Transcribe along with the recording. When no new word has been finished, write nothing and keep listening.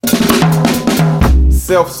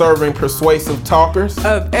self-serving, persuasive talkers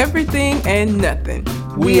of everything and nothing.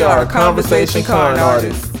 We are Conversation Con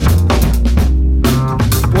Artists.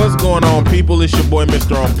 What's going on, people? It's your boy,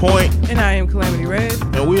 Mr. On Point. And I am Calamity Red.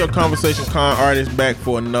 And we are Conversation Con Artists, back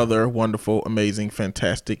for another wonderful, amazing,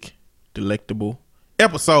 fantastic, delectable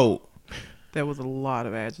episode. That was a lot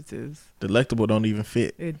of adjectives. Delectable don't even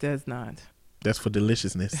fit. It does not. That's for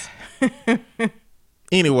deliciousness.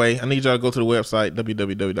 Anyway, I need y'all to go to the website,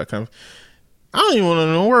 www.com. I don't even want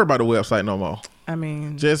to worry about the website no more. I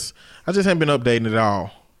mean, I just haven't been updating it at all.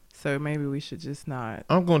 So maybe we should just not.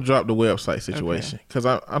 I'm gonna drop the website situation because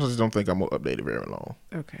I just don't think I'm gonna update it very long.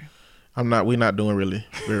 Okay. We're not doing really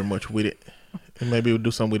very much with it, and maybe we'll do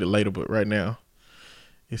something with it later. But right now,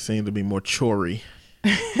 it seems to be more chorey.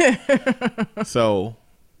 So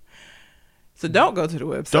don't go to the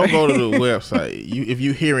website. Don't go to the website. If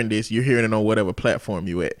you're hearing this, you're hearing it on whatever platform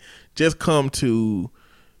you at. Just come to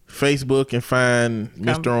Facebook and find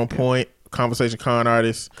Mr. On Point, Conversation Con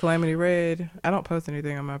Artist. Calamity Red. I don't post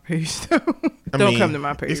anything on my page, so don't come to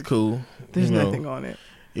my page. It's cool. There's nothing on it.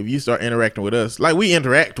 If you start interacting with us, like we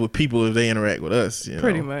interact with people if they interact with us.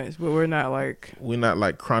 Pretty much, but we're not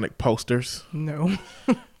like chronic posters. No,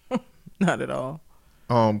 not at all.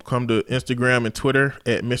 Come to Instagram and Twitter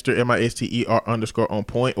at Mr. MISTER_on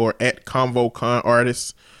point or at Convo Con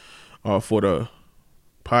Artists for the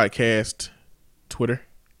podcast Twitter.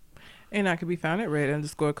 And I can be found at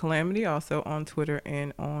red_calamity, also on Twitter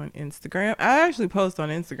and on Instagram. I actually post on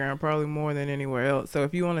Instagram probably more than anywhere else. So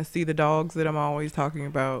if you want to see the dogs that I'm always talking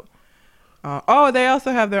about. They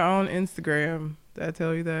also have their own Instagram. Did I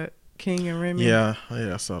tell you that? King and Remy. Yeah,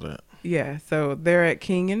 I saw that. Yeah, so they're at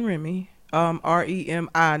King and Remy.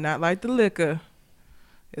 REMI, not like the liquor.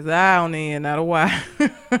 It's an I on the end, not a Y.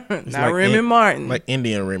 Not like Remy Martin. Like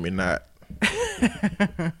Indian Remy, not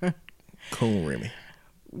Coon Remy.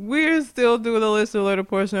 We're still doing the listener letter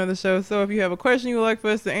portion of the show. So if you have a question you would like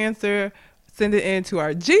for us to answer, send it in to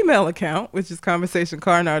our Gmail account, which is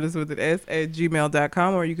conversationcarnartists with an S at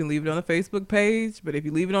gmail.com, or you can leave it on the Facebook page. But if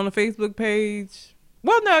you leave it on the Facebook page,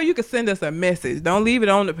 well, no, you can send us a message. Don't leave it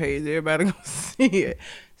on the page. Everybody gonna see it.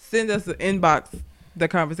 Send us an inbox, the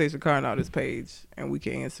Conversation Con Artist page, and we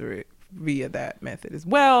can answer it via that method as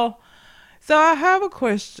well. So I have a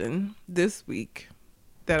question this week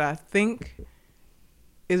that I think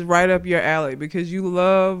is right up your alley because you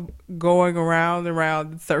love going around and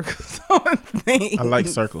around in circles on things. I like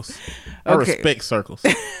circles. I respect circles.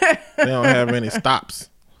 They don't have any stops.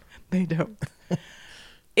 They don't.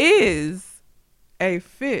 Is a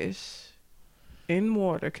fish in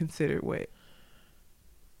water considered wet?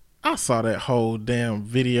 I saw that whole damn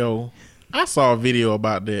video. I saw a video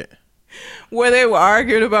about that. Where they were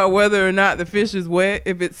arguing about whether or not the fish is wet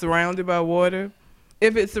if it's surrounded by water.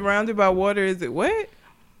 If it's surrounded by water, is it wet?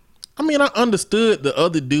 I mean, I understood the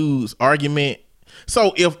other dude's argument.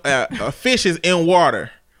 So if a fish is in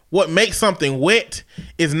water, what makes something wet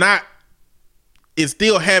is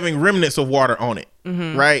still having remnants of water on it,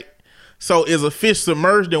 right? So is a fish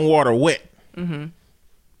submerged in water wet? Mm-hmm.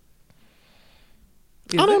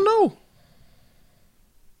 I don't know.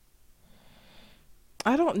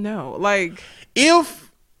 I don't know. Like,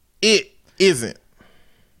 if it isn't,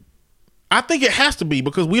 I think it has to be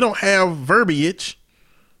because we don't have verbiage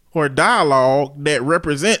or dialogue that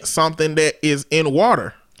represents something that is in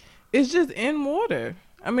water. It's just in water.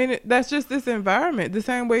 I mean, that's just this environment, the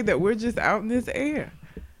same way that we're just out in this air.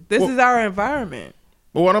 This is our environment.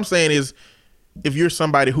 But what I'm saying is, if you're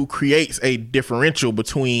somebody who creates a differential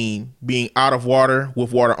between being out of water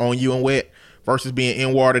with water on you and wet versus being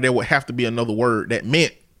in water, there would have to be another word that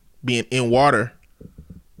meant being in water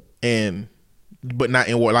but not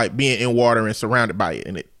in water, like being in water and surrounded by it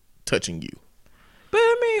and it touching you. But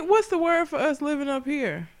I mean, what's the word for us living up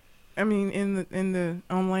here? I mean,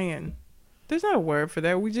 on land. There's not a word for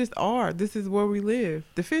that. We just are. This is where we live.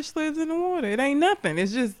 The fish lives in the water. It ain't nothing.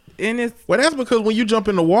 It's just in its. Well, that's because when you jump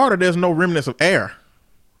in the water, there's no remnants of air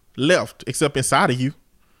left except inside of you.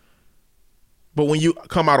 But when you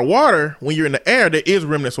come out of water, when you're in the air, there is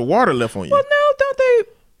remnants of water left on you. Well, no,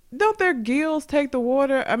 don't their gills take the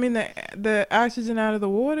water? I mean, the oxygen out of the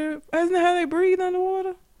water. Isn't that how they breathe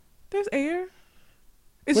underwater? There's air.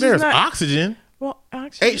 There's oxygen. Well,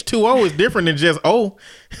 oxygen. H2O is different than just O.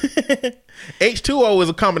 H2O is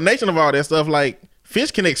a combination of all that stuff. Like,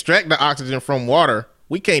 fish can extract the oxygen from water.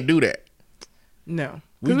 We can't do that. No.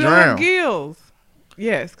 We don't drown. have gills.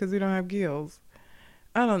 Yes, because we don't have gills.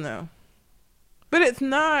 I don't know. But it's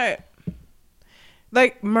not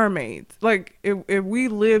like mermaids. Like, if we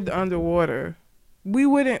lived underwater, we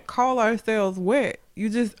wouldn't call ourselves wet. You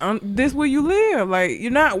just, this where you live. Like,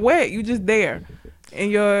 you're not wet. You just there. In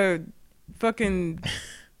your fucking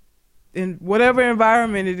in whatever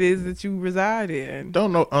environment it is that you reside in.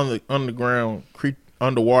 Don't know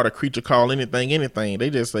underwater creature call anything. They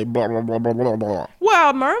just say blah blah blah blah blah blah.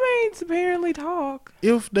 Well, mermaids apparently talk.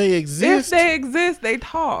 If they exist, they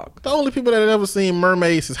talk. The only people that have ever seen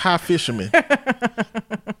mermaids is high fishermen.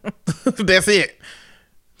 That's it.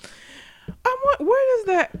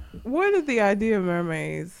 Where did the idea of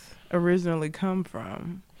mermaids originally come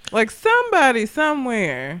from? Like somebody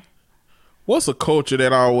somewhere. What's a culture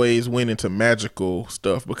that always went into magical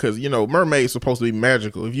stuff? Because, mermaids supposed to be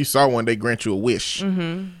magical. If you saw one, they grant you a wish.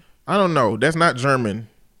 Mm-hmm. I don't know. That's not German.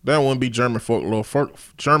 That wouldn't be German folklore.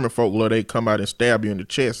 German folklore, they come out and stab you in the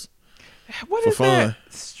chest. What is fun. That?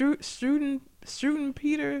 Struden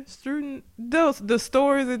Peter? The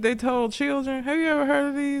stories that they told children. Have you ever heard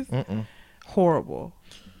of these? Mm-mm. Horrible.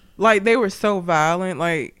 Like, they were so violent.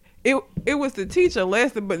 Like, it was to teach a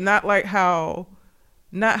lesson, but not how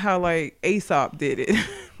like Aesop did it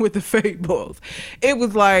with the fables. It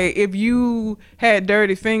was like if you had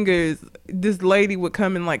dirty fingers, this lady would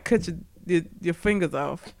come and like cut your fingers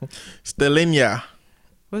off. Stelenia.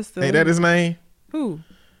 What's Ain't that his name? Who?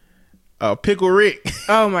 Pickle Rick.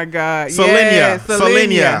 Oh my God. Selenia.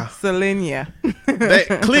 Selenia.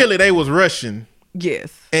 Clearly they was Russian.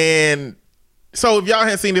 Yes. And so if y'all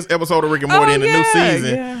hadn't seen this episode of Rick and Morty in the new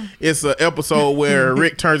season, it's an episode where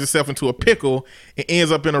Rick turns himself into a pickle and ends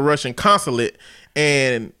up in a Russian consulate.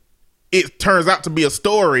 And it turns out to be a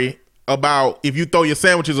story about if you throw your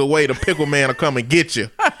sandwiches away, the pickle man will come and get you.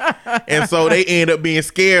 And so they end up being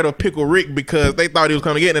scared of Pickle Rick because they thought he was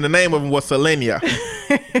coming to get him, and the name of him was Selenia.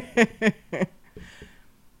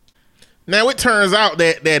 Now it turns out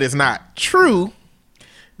that is not true.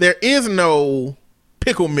 There is no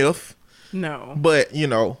pickle myth. No. But,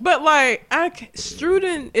 But, like,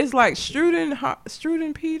 Struden is like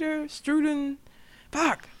Struden Peter.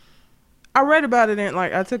 Fuck. I read about it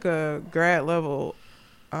I took a grad level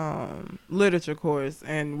literature course,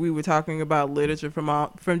 and we were talking about literature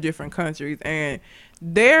from different countries, and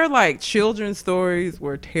their, like, children's stories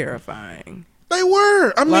were terrifying. They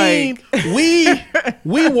were. I mean,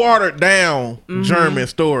 we watered down German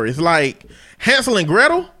stories. Like, Hansel and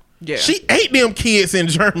Gretel. Yeah. She ate them kids in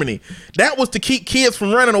Germany. That was to keep kids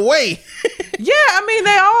from running away. Yeah, I mean,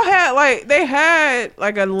 they had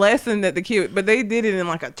a lesson that the kid, but they did it in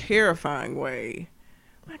like a terrifying way.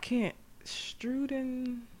 I can't.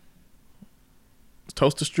 Struden.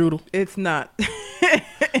 Toaster strudel? It's not.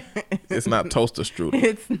 It's not toaster strudel.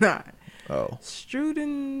 It's not. Oh.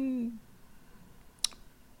 Struden.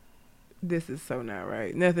 This is so not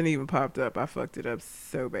right. Nothing even popped up. I fucked it up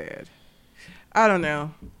so bad. I don't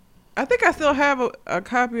know. I think I still have a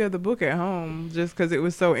copy of the book at home just because it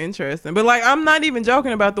was so interesting. But, like, I'm not even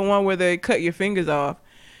joking about the one where they cut your fingers off.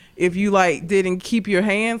 If you, like, didn't keep your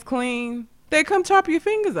hands clean, they come chop your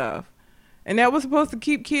fingers off. And that was supposed to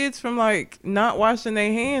keep kids from, like, not washing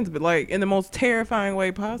their hands, but, like, in the most terrifying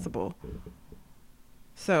way possible.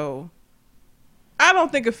 So, I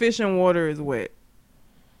don't think a fish in water is wet.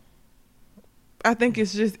 I think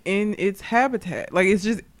it's just in its habitat. Like, it's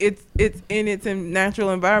in its natural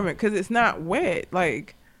environment because it's not wet.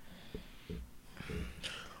 Like,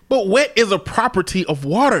 but wet is a property of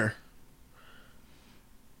water.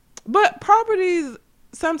 But properties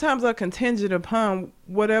sometimes are contingent upon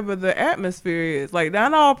whatever the atmosphere is. Like,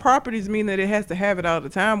 not all properties mean that it has to have it all the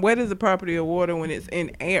time. Wet is a property of water when it's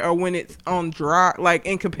in air or when it's on dry, like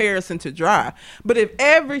in comparison to dry. But if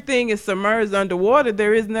everything is submerged underwater,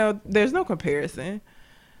 there's no comparison.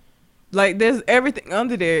 Like, there's everything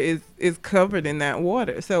under there is covered in that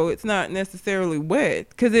water. So it's not necessarily wet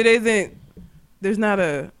because it isn't, there's not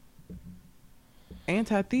a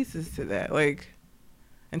antithesis to that. Like,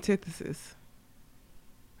 antithesis.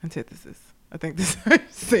 I think this is how you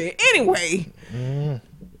say it. Anyway,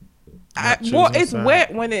 it's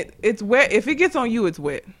wet when it's wet. If it gets on you, it's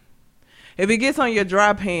wet. If it gets on your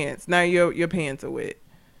dry pants, now your pants are wet.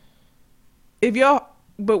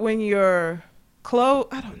 But when your clothes,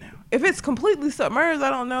 I don't know. If it's completely submerged, I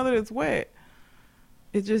don't know that it's wet.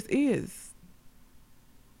 It just is.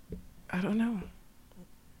 I don't know.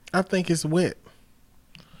 I think it's wet.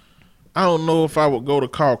 I don't know if I would go to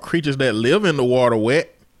call creatures that live in the water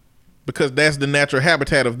wet, because that's the natural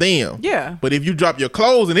habitat of them. Yeah. But if you drop your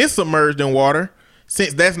clothes and it's submerged in water,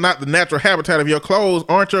 since that's not the natural habitat of your clothes,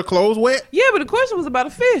 aren't your clothes wet? Yeah, but the question was about a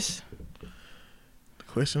fish. The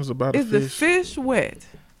question was about a fish. Is the fish wet?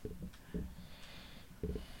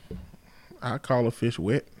 I call a fish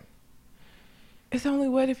wet. It's only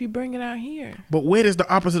wet if you bring it out here. But wet is the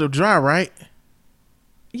opposite of dry, right?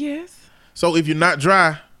 Yes. So if you're not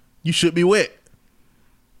dry, you should be wet.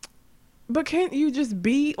 But can't you just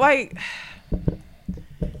be like...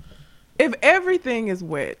 If everything is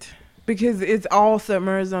wet because it's all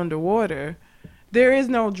submerged underwater, there is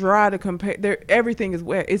no dry to compare. There, everything is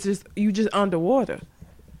wet. It's just you just underwater.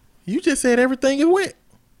 You just said everything is wet.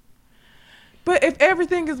 But if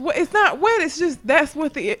everything is wet, it's not wet. It's just that's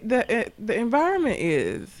what the environment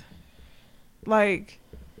is. Like,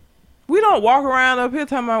 we don't walk around up here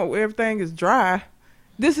talking about everything is dry.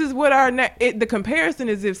 This is what the comparison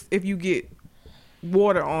is. If you get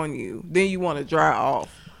water on you, then you want to dry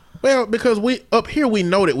off. Well, because we up here we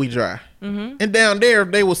know that we dry, and down there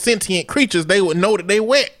if they were sentient creatures, they would know that they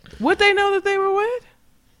wet. Would they know that they were wet?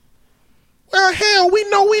 Well, hell, we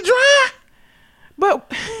know we dry.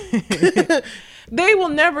 But they will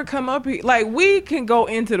never come up here. Like, we can go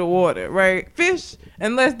into the water, right? Fish,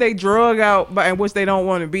 unless they drug out by which they don't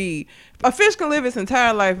want to be. A fish can live its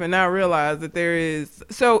entire life and not realize that there is.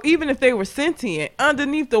 So even if they were sentient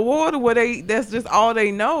underneath the water, where that's just all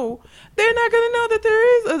they know, they're not gonna know that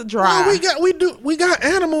there is a dry. No, we got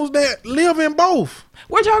animals that live in both.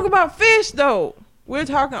 We're talking about fish, though. We're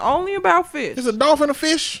talking only about fish. Is a dolphin a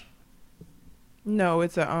fish? No,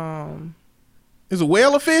 it's a Is a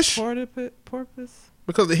whale a fish? Porpoise.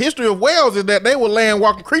 Because the history of whales is that they were land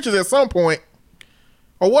walking creatures at some point.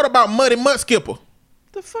 Or what about Muddy Mudskipper?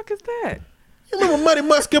 The fuck is that? You remember Muddy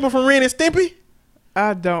Mudskipper from Ren and Stimpy?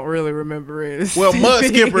 I don't really remember it. Well,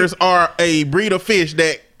 mudskippers are a breed of fish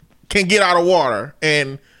that can get out of water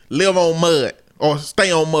and live on mud or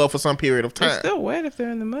stay on mud for some period of time. They're still wet if they're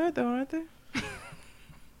in the mud, though, aren't they?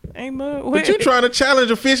 Ain't mud wet. But you're trying to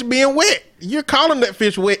challenge a fish being wet. You're calling that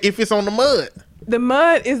fish wet if it's on the mud. The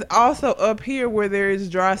mud is also up here where there is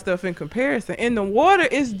dry stuff in comparison. In the water,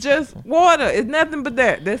 it's just water. It's nothing but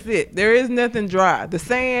that. That's it. There is nothing dry. The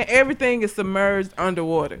sand, everything is submerged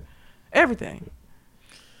underwater. Everything.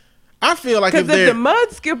 I feel like if the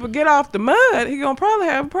mud skipper get off the mud, he gonna probably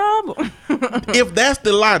have a problem. If that's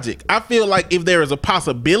the logic, I feel like if there is a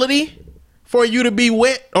possibility for you to be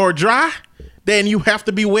wet or dry, then you have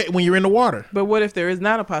to be wet when you're in the water. But what if there is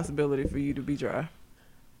not a possibility for you to be dry?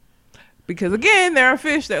 Because again, there are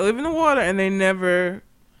fish that live in the water and they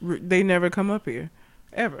never come up here,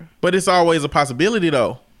 ever. But it's always a possibility,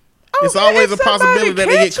 though. Oh, it's always a possibility that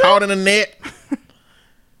they get caught in a net.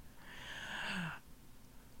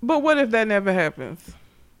 But what if that never happens?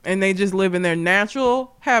 And they just live in their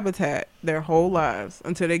natural habitat their whole lives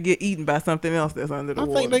until they get eaten by something else that's under the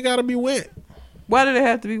water. I think they gotta be wet. Why do they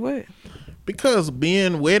have to be wet? Because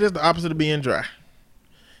being wet is the opposite of being dry.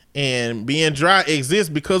 And being dry exists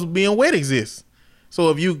because being wet exists. So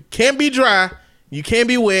if you can't be dry, you can't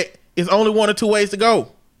be wet, it's only one or two ways to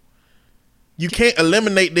go. You can't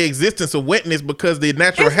eliminate the existence of wetness because the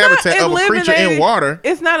natural habitat of a creature in water.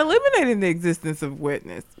 It's not eliminating the existence of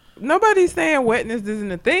wetness. Nobody's saying wetness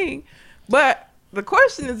isn't a thing. But the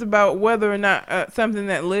question is about whether or not something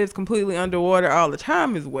that lives completely underwater all the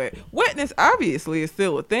time is wet. Wetness obviously is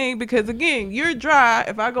still a thing because, again, you're dry.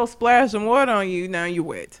 If I go splash some water on you, now you're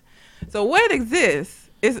wet. So wet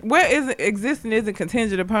exists. Wet isn't existing isn't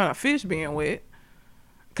contingent upon a fish being wet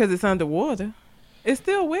because it's underwater. It's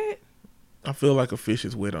still wet. I feel like a fish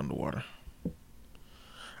is wet underwater.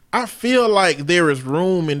 I feel like there is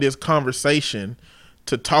room in this conversation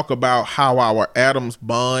to talk about how our atoms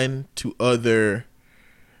bond to other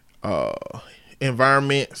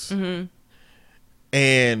environments. Mm-hmm.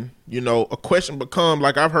 And, you know, a question becomes,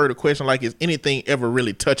 like, I've heard a question like, is anything ever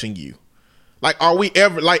really touching you? Like, are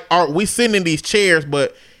we sitting in these chairs,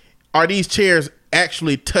 but are these chairs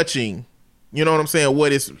actually touching, you know what I'm saying,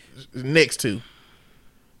 what it's next to?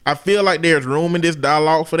 I feel like there's room in this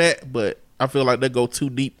dialogue for that, but I feel like they go too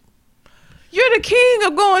deep. You're the king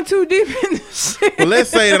of going too deep in this shit. Well, let's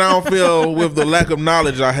say that I don't feel, with the lack of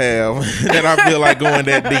knowledge I have, that I feel like going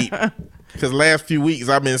that deep. Because last few weeks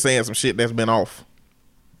I've been saying some shit that's been off.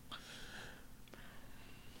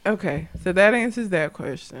 Okay, so that answers that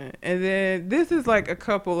question. And then this is like a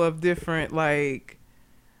couple of different, like,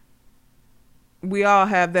 we all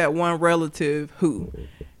have that one relative who.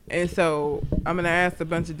 And so I'm going to ask a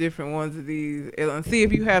bunch of different ones of these and see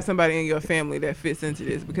if you have somebody in your family that fits into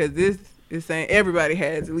this, because this is saying everybody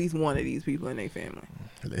has at least one of these people in their family.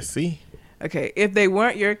 Let's see. Okay, if they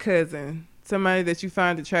weren't your cousin, somebody that you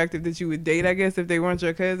find attractive that you would date, I guess, if they weren't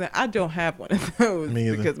your cousin, I don't have one of those. Me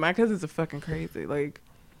either. Because my cousins are fucking crazy. Like,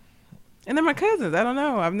 and they're my cousins. I don't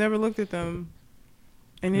know. I've never looked at them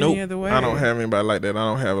in any other way. I don't have anybody like that. I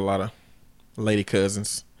don't have a lot of lady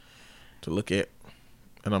cousins to look at.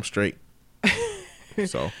 And I'm straight.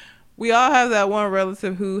 So we all have that one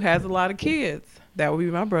relative who has a lot of kids. That would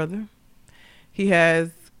be my brother. He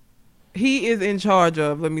is in charge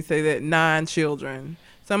of, let me say that, 9 children.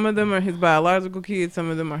 So Some of them are his biological kids. Some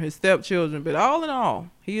of them are his stepchildren. But all in all,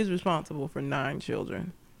 he is responsible for 9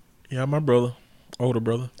 children. Yeah, my brother. Older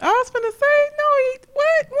brother. I was finna say, no,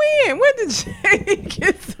 what? When? When did Jay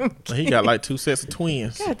get some kids? He got like 2 sets of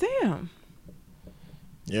twins. God damn.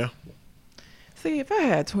 Yeah. See, if I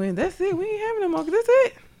had twins, that's it. We ain't having no more. That's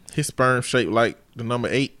it. His sperm shaped like the number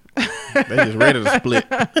 8. They just ready to split.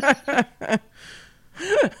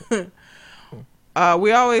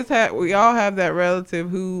 We all have that relative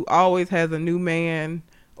who always has a new man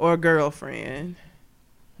or girlfriend.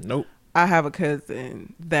 Nope. I have a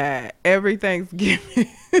cousin that every Thanksgiving,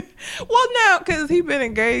 well, now because he been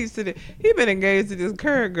engaged to this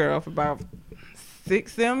current girl for about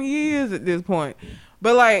 6-7 years at this point.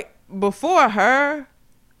 But like before her,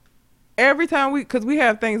 every time because we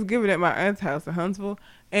have Thanksgiving at my aunt's house in Huntsville,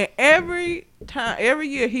 and every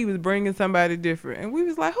year he was bringing somebody different, and we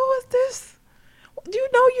was like, who is this? You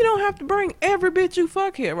know you don't have to bring every bitch you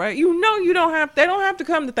fuck here, right? You know they don't have to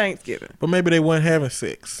come to Thanksgiving. But maybe they weren't having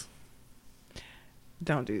sex.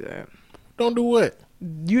 Don't do that. Don't do what?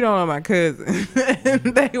 You don't know my cousin.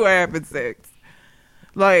 They were having sex.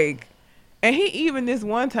 Like, and he even this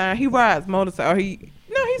one time, he rides motorcycle. He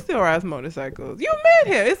still rides motorcycles. You met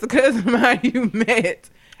him. It's a cousin of mine you met.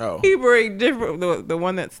 Oh. He bring different, the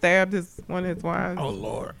one that stabbed one of his wives. Oh,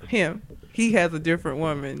 Lord. Him. He has a different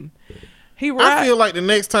woman. I feel like the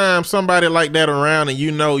next time somebody like that around and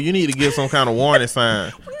you need to give some kind of warning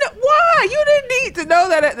sign. Why? You didn't need to know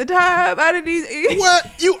that at the time. I didn't need.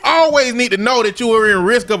 What? You always need to know that you were in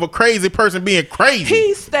risk of a crazy person being crazy.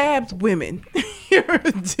 He stabs women.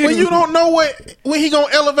 Well, you don't know when he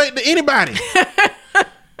gonna elevate to anybody.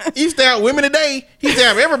 He stabbed women today. He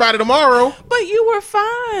stabbed everybody tomorrow. But you were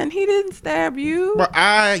fine. He didn't stab you. But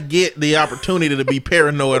I get the opportunity to be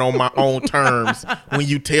paranoid on my own terms when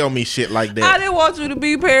you tell me shit like that. I didn't want you to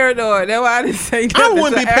be paranoid. That's why I didn't say nothing. I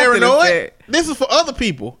wouldn't be paranoid. This is for other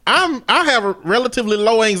people. I have a relatively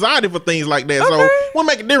low anxiety for things like that. Okay. So it won't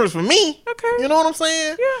make a difference for me. Okay. You know what I'm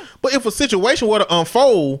saying? Yeah. But if a situation were to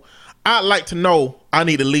unfold, I'd like to know I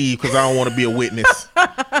need to leave because I don't want to be a witness.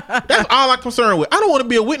 That's all I'm concerned with. I don't want to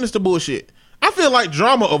be a witness to bullshit. I feel like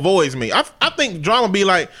drama avoids me. I think drama be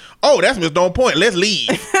like, oh, that's Mr. On Point. Let's leave.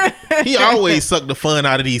 He always sucked the fun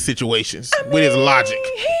out of these situations with his logic.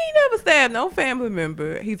 He never stabbed no family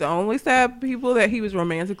member. He's only stabbed people that he was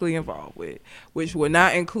romantically involved with, which would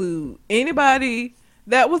not include anybody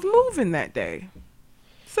that was moving that day.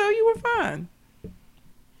 So you were fine.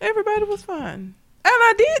 Everybody was fine. And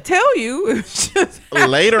I did tell you. It was just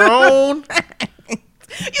later on.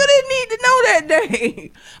 You didn't need to know that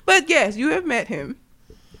day. But yes, you have met him.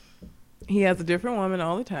 He has a different woman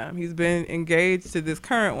all the time. He's been engaged to this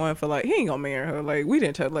current one for he ain't gonna marry her. Like, we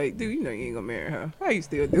didn't tell, dude, you know you ain't gonna marry her. Why you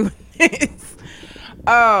still doing this?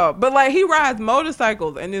 But he rides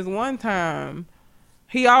motorcycles, and this one time,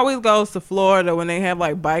 he always goes to Florida when they have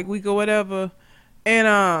bike week or whatever.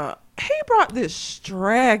 And he brought this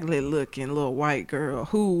straggly looking little white girl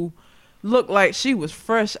who looked like she was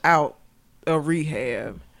fresh out of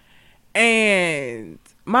rehab. And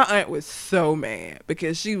my aunt was so mad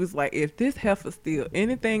because she was like, if this heifer steal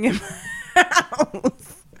anything in my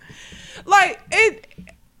house,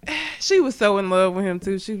 she was so in love with him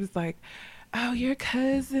too. She was like, oh, your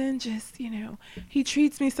cousin just, he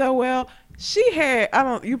treats me so well. She had,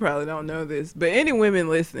 you probably don't know this, but any women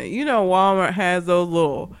listening, Walmart has those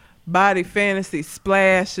little body fantasy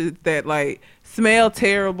splashes that smell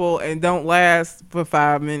terrible and don't last for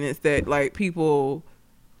 5 minutes, that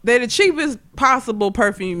they're the cheapest possible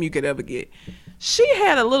perfume you could ever get. She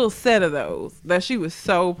had a little set of those that she was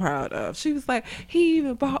so proud of. She was like, he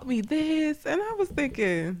even bought me this. And I was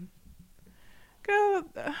thinking, God,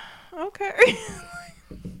 okay.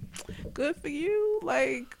 Good for you.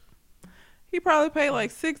 He probably paid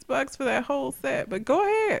 $6 for that whole set, but go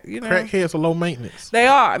ahead. Crackheads are low maintenance. They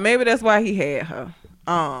are. Maybe that's why he had her.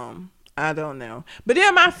 I don't know. But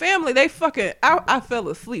then my family, they I fell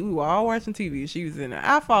asleep. We were all watching TV. She was in there.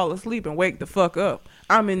 I fall asleep and wake the fuck up.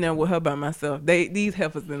 I'm in there with her by myself. These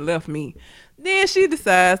heifers done left me. Then she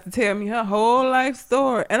decides to tell me her whole life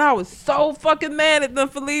story. And I was so fucking mad at them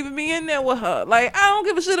for leaving me in there with her. I don't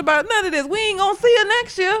give a shit about none of this. We ain't gonna see her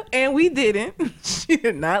next year. And we didn't. She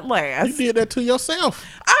did not last. You did that to yourself.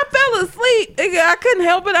 I fell asleep. I couldn't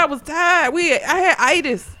help it. I was tired. I had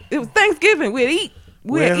itis. It was Thanksgiving. We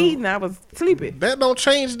had eaten. I was sleeping. That don't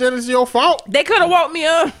change that it's your fault. They could have woke me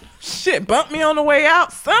up. Shit, bumped me on the way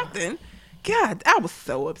out. Something. God, I was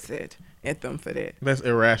so upset at them for that. That's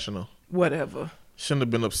irrational. Whatever. Shouldn't have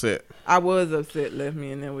been upset. I was upset. Left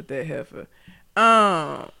me in there with that heifer.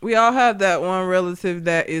 We all have that one relative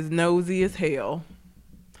that is nosy as hell.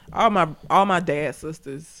 All my dad's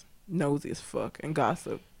sisters nosy as fuck and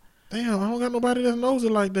gossip. Damn, I don't got nobody that's nosy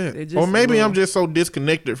like that. Or maybe I'm just so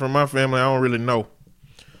disconnected from my family, I don't really know.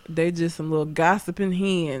 They just some little gossiping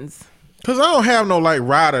hens. Cause I don't have no like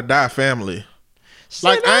ride or die family.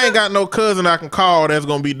 Like I ain't got no cousin I can call that's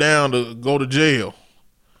gonna be down to go to jail.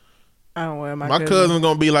 I don't know. My cousin's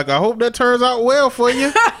gonna be like, I hope that turns out well for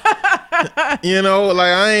you. You know,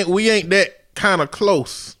 like we ain't that kind of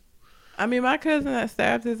close. I mean, my cousin that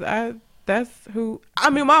stabbed that's who. I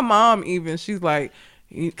mean, my mom even, she's like,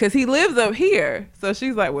 because he lives up here, so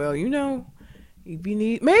she's like, well, you know, if you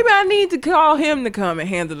need, maybe I need to call him to come and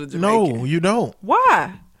handle the Jamaican. No, you don't.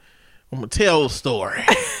 Why? I'm gonna tell a story.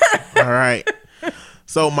 All right.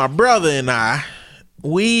 So my brother and I,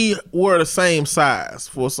 we were the same size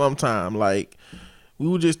for some time. Like we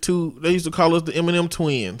were just two. They used to call us the Eminem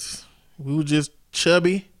twins. We were just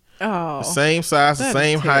chubby. Oh, the same size, the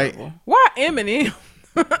same height. Why Eminem?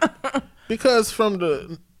 Because from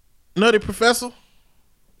the Nutty Professor,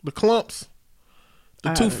 the Clumps,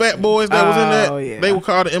 the two fat boys that was in that, they were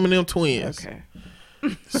called the Eminem twins. Okay.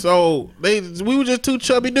 So we were just two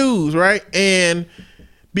chubby dudes, right? And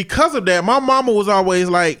because of that, my mama was always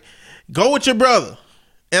like, go with your brother.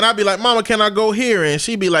 And I'd be like, Mama, can I go here? And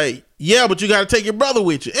she'd be like, yeah, but you got to take your brother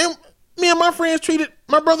with you. And me and my friends treated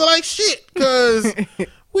my brother like shit because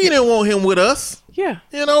we didn't want him with us. Yeah.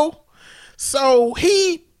 You know? So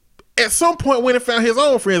he, at some point, went and found his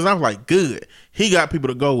own friends. And I was like, good. He got people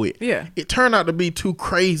to go with. Yeah. It turned out to be two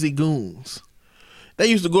crazy goons. They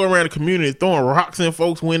used to go around the community throwing rocks in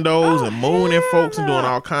folks' windows and mooning folks and doing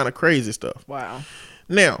all kind of crazy stuff. Wow.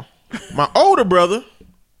 Now, my older brother,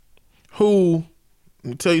 who, let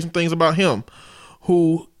me tell you some things about him,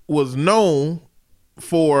 who was known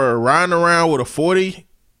for riding around with a 40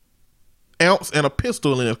 ounce and a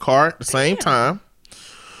pistol in his car at the same time,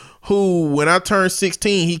 who, when I turned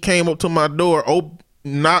 16, he came up to my door,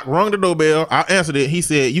 rung the doorbell. I answered it. He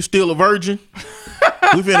said, you still a virgin?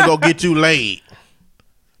 We finna go get you laid.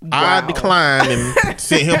 Wow. I declined and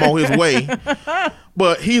sent him on his way.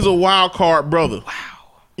 But he's a wild card brother. Wow.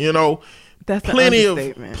 You know, that's plenty of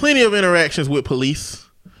interactions with police.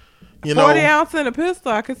 You 40 ounce and a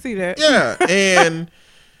pistol, I could see that. Yeah, and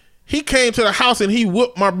he came to the house and he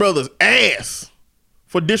whooped my brother's ass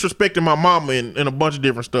for disrespecting my mama and a bunch of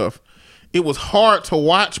different stuff. It was hard to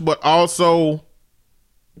watch, but also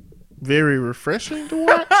very refreshing to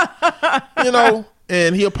watch. You know,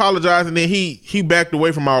 and he apologized and then he backed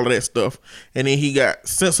away from all of that stuff and then he got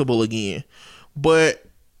sensible again. But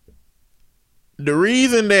the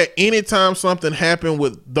reason that anytime something happened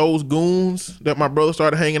with those goons that my brother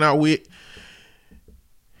started hanging out with,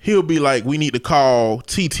 he'll be like, we need to call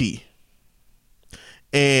TT.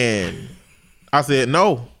 And I said,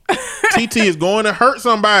 no, TT is going to hurt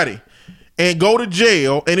somebody and go to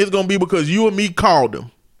jail. And it's going to be because you and me called him.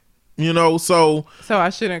 You know, so I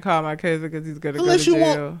shouldn't call my cousin because he's going to go to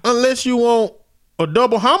jail. Unless you want a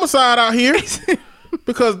double homicide out here.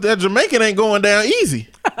 Because that Jamaican ain't going down easy.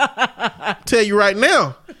 Tell you right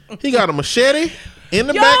now, he got a machete in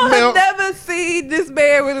the back belt. Y'all have never seen this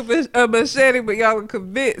man with a machete, but y'all are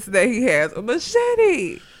convinced that he has a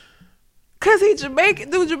machete. Cause he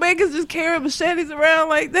Jamaican. Do Jamaicans just carry machetes around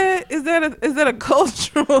like that? Is that a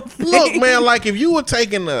cultural thing? Look, man, like if you were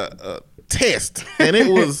taking a test and it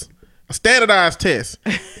was a standardized test,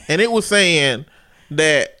 and it was saying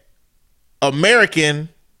that American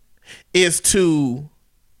is to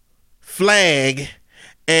flag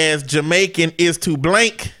as Jamaican is to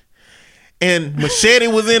blank, and machete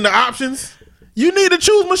was in the options, you need to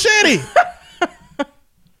choose machete.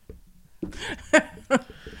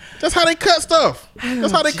 That's how they cut stuff.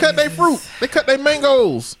 That's how they cut their fruit. They cut their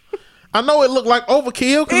mangoes. I know it looked like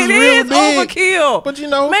overkill because it's real big, overkill, but you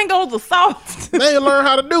know, mangoes are soft. They learn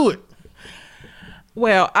how to do it.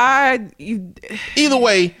 Well, either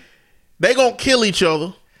way, they gonna kill each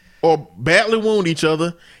other or badly wound each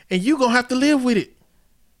other, and you gonna have to live with it.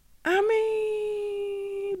 I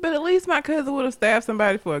mean, but at least my cousin would have stabbed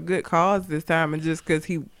somebody for a good cause this time, and just because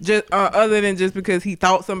other than just because he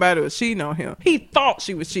thought somebody was cheating on him. He thought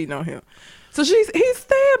she was cheating on him, so he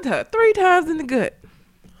stabbed her 3 times in the gut.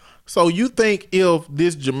 So you think if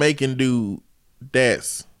this Jamaican dude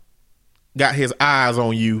that's got his eyes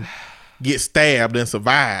on you gets stabbed and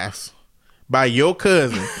survives by your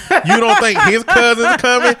cousin, you don't think his cousin's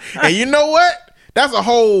coming? And you know what? That's a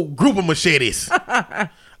whole group of machetes.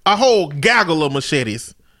 A whole gaggle of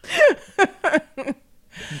machetes.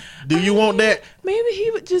 Do you want that? Maybe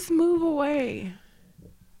he would just move away.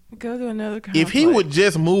 Go to another complex. If he would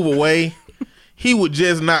just move away, he would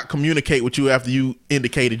just not communicate with you after you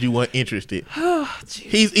indicated you weren't interested. Oh,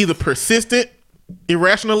 geez. He's either persistent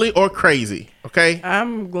irrationally or crazy. Okay,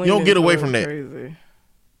 I'm you don't get away from that. Crazy.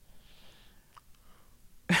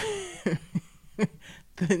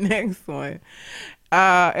 The next one.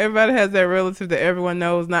 Everybody has that relative that everyone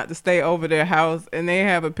knows not to stay over their house, and they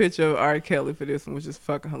have a picture of R. Kelly for this one, which is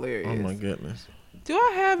fucking hilarious. Oh my goodness. Do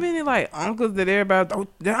I have any like uncles that everybody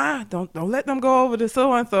don't let them go over to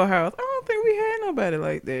so and so house? I don't think we had nobody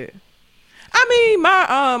like that. I mean,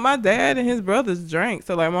 my dad and his brothers drank,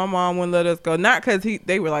 so like my mom wouldn't let us go, not because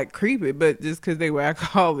they were like creepy, but just because they were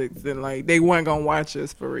alcoholics and like they weren't gonna watch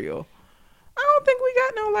us for real. I don't think we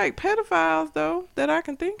got no like pedophiles though that I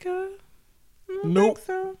can think of. Nope. Think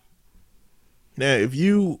so. Now, if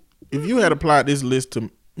you had applied this list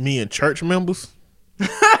to me and church members, then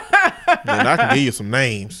I can give you some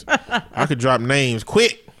names. I could drop names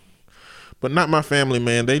quick, but not my family,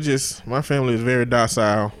 man. My family is very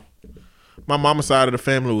docile. My mama's side of the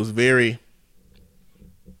family was very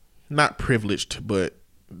not privileged, but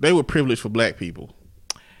they were privileged for black people.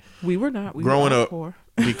 We were not. We growing were up poor.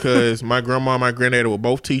 because my grandma and my granddaddy were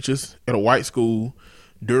both teachers at a white school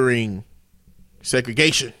during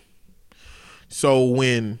segregation. So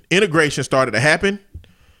when integration started to happen,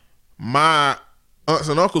 my aunts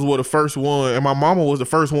and uncles were the first one, and my mama was the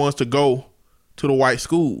first ones to go to the white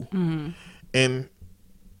school. Mm-hmm. And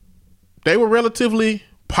they were relatively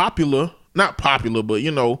popular. Not popular, but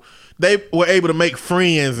they were able to make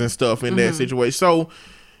friends and stuff in that situation. So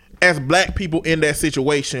as black people in that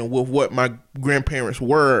situation with what my grandparents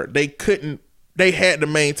were, they had to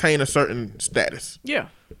maintain a certain status. Yeah.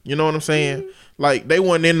 You know what I'm saying? Like they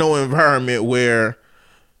weren't in no environment where,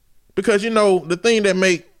 because the thing that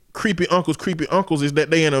make creepy uncles is that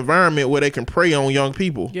they in an environment where they can prey on young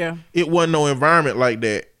people. Yeah. It wasn't no environment like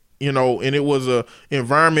that. And it was a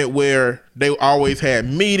environment where they always had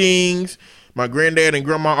meetings. My granddad and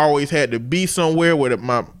grandma always had to be somewhere where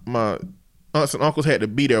my aunts and uncles had to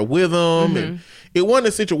be there with them. And it wasn't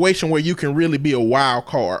a situation where you can really be a wild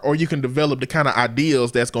card or you can develop the kind of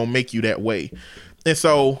ideals that's going to make you that way. And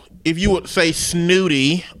so if you would say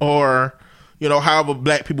snooty or, however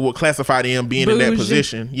black people would classify them being bougie. In that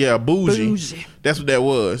position. Yeah, bougie. That's what that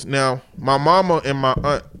was. Now, my mama and my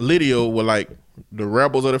aunt Lydia were like the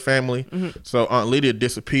rebels of the family. So Aunt Lydia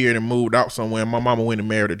disappeared and moved out somewhere. My mama went and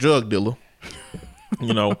married a drug dealer.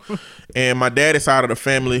 And my daddy's side of the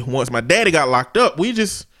family, once my daddy got locked up, we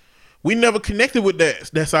never connected with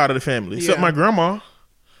that side of the family, except my grandma.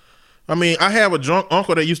 I mean, I have a drunk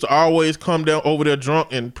uncle that used to always come down over there drunk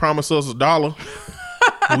and promise us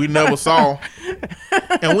 $1. We never saw.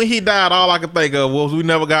 And when he died, all I could think of was we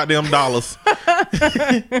never got them dollars.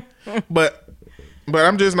 But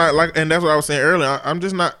I'm just not like, and that's what I was saying earlier, I'm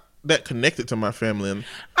just not that connected to my family. And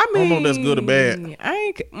I don't know if that's good or bad.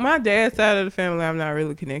 My dad's side of the family I'm not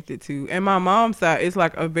really connected to, and my mom's side is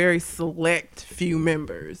like a very select few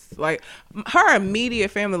members. Like her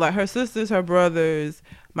immediate family, like her sisters, her brothers,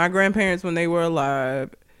 my grandparents when they were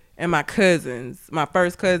alive, and my cousins, my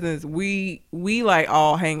first cousins, we like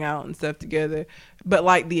all hang out and stuff together. But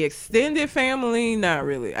like the extended family, not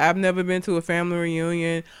really. I've never been to a family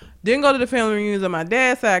reunion. Didn't go to the family reunions on my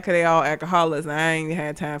dad's side because they all alcoholics and I ain't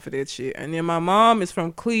had time for that shit. And then my mom is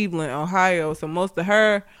from Cleveland, Ohio. So most of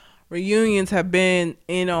her reunions have been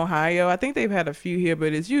in Ohio. I think they've had a few here,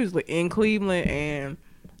 but it's usually in Cleveland. And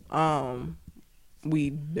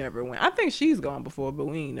we never went. I think she's gone before, but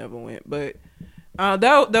we ain't never went. But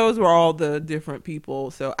those were all the different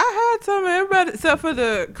people. So I had some of everybody except for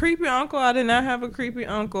the creepy uncle. I did not have a creepy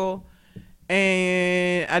uncle.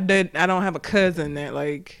 And I don't have a cousin that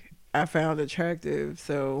like I found attractive.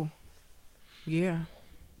 So yeah.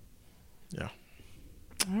 All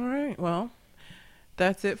right, well,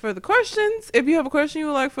 that's it for the questions. If you have a question you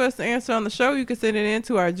would like for us to answer on the show, you can send it in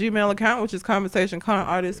to our Gmail account, which is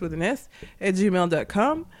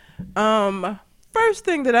conversationconartist@gmail.com. First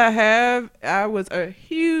thing that I was I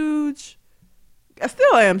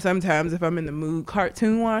still am sometimes if I'm in the mood,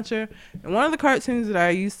 cartoon watcher. And one of the cartoons that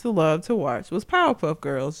I used to love to watch was Powerpuff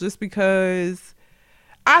Girls, just because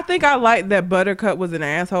I think I liked that Buttercup was an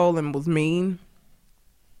asshole and was mean.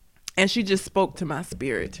 And she just spoke to my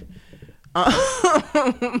spirit.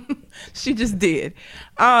 She just did.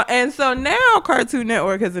 And so now Cartoon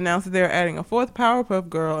Network has announced that they're adding a fourth Powerpuff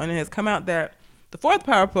Girl, and it has come out that the fourth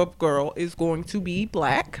Powerpuff Girl is going to be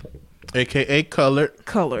black. AKA colored.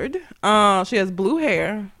 She has blue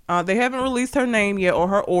hair. They haven't released her name yet or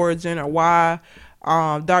her origin or why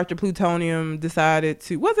Dr. Plutonium decided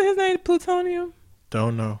to... Was it his name, Plutonium?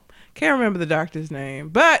 Don't know. Can't remember the doctor's name,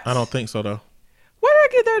 but... I don't think so, though. Where did I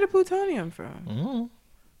get Dr. Plutonium from?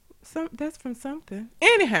 That's from something.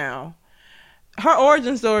 Anyhow, her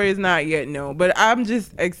origin story is not yet known, but I'm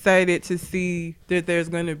just excited to see that there's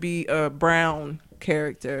going to be a brown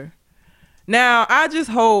character. Now, I just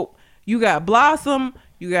hope you got Blossom,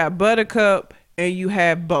 you got Buttercup, and you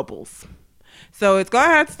have Bubbles. So it's going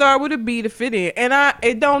to have to start with a B to fit in. And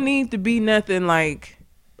it don't need to be nothing like,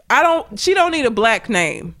 she don't need a black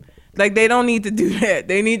name. Like, they don't need to do that.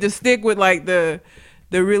 They need to stick with like the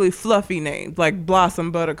really fluffy names, like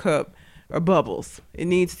Blossom, Buttercup, or Bubbles. It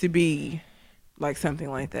needs to be like something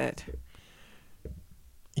like that.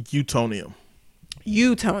 Utonium. Okay,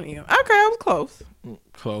 I was close.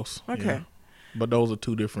 Close. Okay. Yeah. But those are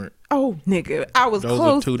two different. Oh, nigga, I was those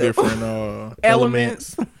close. Those are two different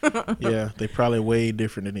elements. Yeah, they probably way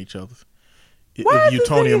different than each other. If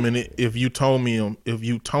utonium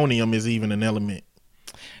is even an element,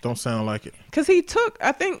 don't sound like it. Because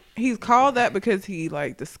I think he's called that because he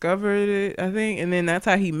like discovered it, I think, and then that's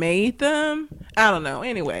how he made them. I don't know.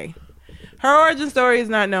 Anyway, her origin story is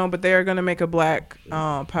not known, but they are gonna make a black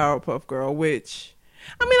Powerpuff Girl, which.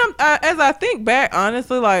 I mean, as I think back,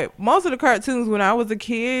 honestly, like most of the cartoons when I was a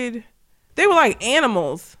kid, they were like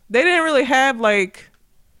animals. They didn't really have like,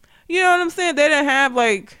 you know what I'm saying? They didn't have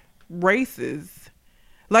like races.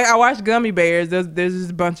 Like I watched Gummy Bears. There's just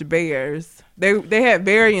a bunch of bears. They had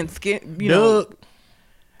variant skin. You know.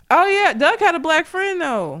 Oh yeah, Doug had a black friend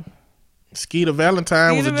though. Skeeter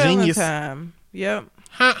Valentine was a genius. Yep.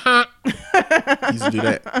 Used to do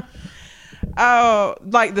that. Oh,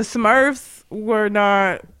 like the Smurfs were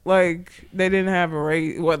not like they didn't have a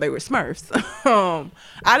race. Well, they were Smurfs.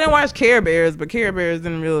 I didn't watch Care Bears, but Care Bears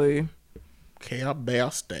didn't really. Care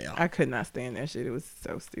Bear style. I could not stand that shit. It was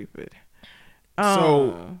so stupid.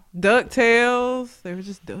 So DuckTales, they were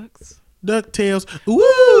just ducks. DuckTales,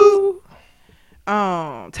 woo!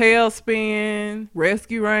 Tailspin,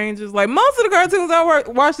 Rescue Rangers. Like most of the cartoons I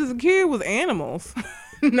watched as a kid was animals,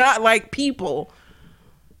 not like people.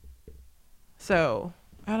 So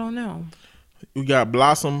I don't know. We got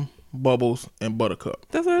Blossom, Bubbles, and Buttercup.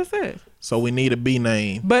 That's what I said. So we need a B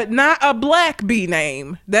name. But not a black B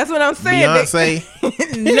name. That's what I'm saying.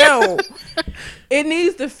 Beyonce? No. It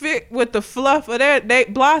needs to fit with the fluff of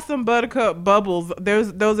that. Blossom, Buttercup, Bubbles,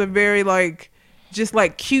 those are very like, just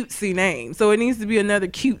like cutesy names. So it needs to be another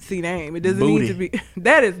cutesy name. It doesn't need to be.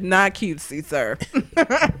 That is not cutesy, sir.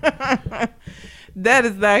 That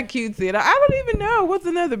is not cutesy. And I don't even know what's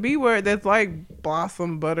another B word that's like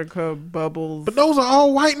Blossom, Buttercup, Bubbles. But those are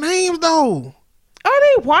all white names, though. Are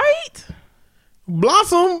they white?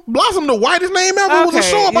 Blossom, the whitest name ever was a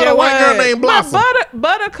show about a white girl named Blossom.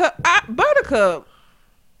 Buttercup.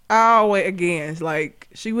 I always again, like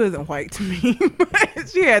she wasn't white to me.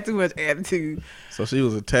 She had too much attitude. So she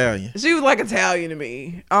was Italian. She was like Italian to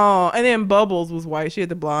me. And then Bubbles was white. She had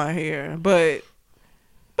the blonde hair, but.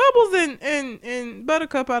 Bubbles and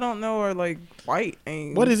Buttercup, I don't know, are like white.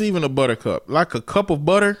 And what is even a buttercup? Like a cup of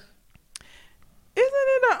butter? Is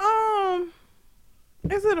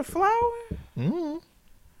it a flower?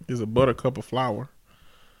 Is a buttercup a flower?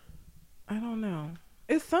 I don't know.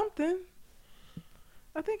 It's something.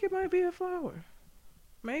 I think it might be a flower.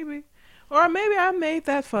 Maybe. Or maybe I made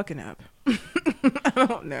that fucking up. I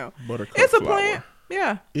don't know. Buttercup it's a flower. Plant.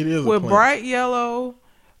 Yeah. It is with a plant. Bright yellow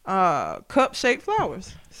cup-shaped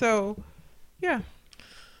flowers. So, yeah.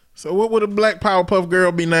 So what would a black Powerpuff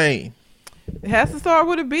Girl be named? It has to start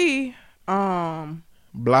with a B.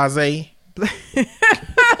 Blase.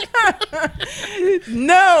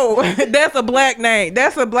 No, that's a black name.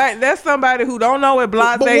 That's somebody who don't know what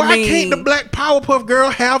blase means. But why can't the black Powerpuff Girl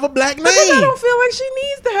have a black name? Because I don't feel like she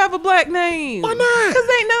needs to have a black name. Why not? Because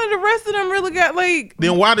ain't none of the rest of them really got like.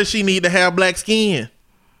 Then why does she need to have black skin?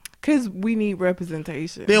 Because we need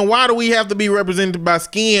representation. Then why do we have to be represented by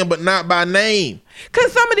skin but not by name?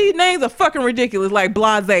 Because some of these names are fucking ridiculous, like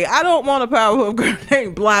Blase. I don't want a Powerpuff Girl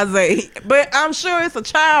named Blase. But I'm sure it's a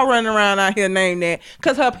child running around out here named that.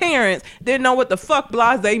 Because her parents didn't know what the fuck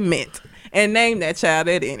Blase meant. And named that child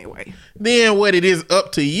that anyway. Then what it is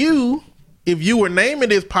up to you, if you were naming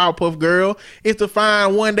this Powerpuff Girl, is to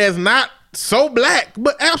find one that's not so black,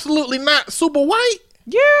 but absolutely not super white.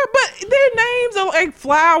 Yeah, but their names are like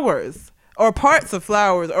flowers or parts of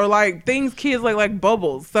flowers or like things kids like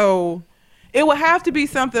bubbles. So it would have to be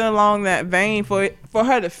something along that vein for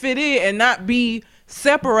her to fit in and not be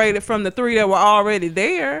separated from the three that were already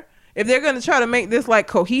there. If they're going to try to make this like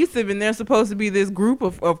cohesive and they're supposed to be this group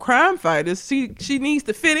of crime fighters, she needs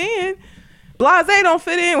to fit in. Blase don't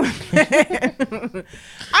fit in with that. I don't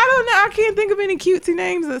know. I can't think of any cutesy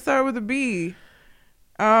names that start with a B.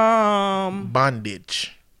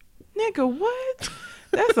 Bondage. Nigga, what?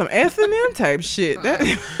 That's some S&M type shit.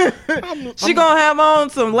 She gonna have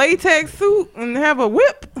on some latex suit and have a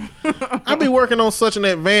whip. I be working on such an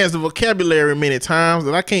advanced vocabulary many times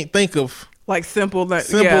that I can't think of like simple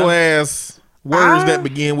as words that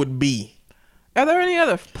begin with B. Are there any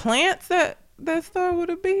other plants that start with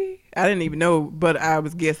a B? I didn't even know, but I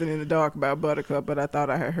was guessing in the dark about buttercup, but I thought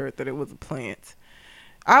I had heard that it was a plant.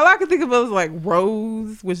 All I could think of was like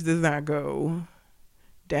rose, which does not go.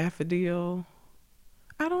 Daffodil.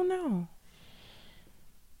 I don't know.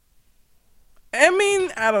 I mean,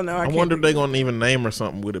 I don't know. I wonder if they're going to even name her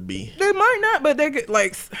something with a B. They might not, but they could,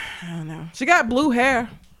 like, I don't know. She got blue hair.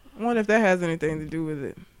 I wonder if that has anything to do with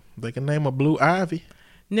it. They can name her Blue Ivy.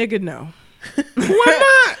 Nigga, no. Why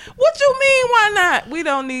not? What you mean, why not? We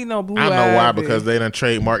don't need no Blue Ivy. I know why, because they done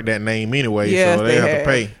trademarked that name anyway, yes, so they have to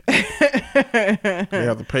pay. They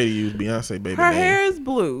have to pay to use Beyonce baby Her name. hair is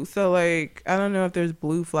blue, so, like, I don't know if there's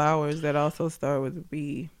blue flowers that also start with a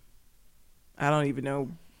B. I don't even know.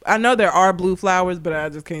 I know there are blue flowers, but I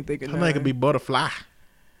just can't think of none. Her name could be Butterfly.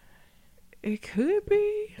 It could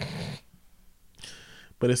be.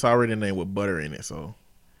 But it's already named with butter in it, so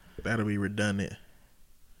that'll be redundant.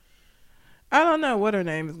 I don't know what her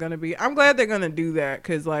name is going to be. I'm glad they're going to do that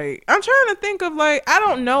because, like, I'm trying to think of, like, I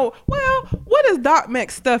don't know. Well, what is Doc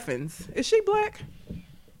McStuffins? Is she black?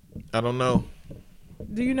 I don't know.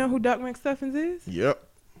 Do you know who Doc McStuffins is? Yep,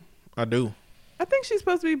 I do. I think she's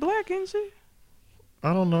supposed to be black, isn't she?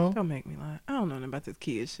 I don't know. Don't make me lie. I don't know nothing about this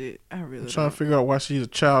kid shit. I really I'm trying to figure out why she's a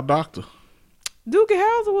child doctor. Dookie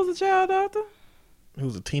Howser was a child doctor. He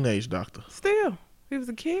was a teenage doctor. Still, he was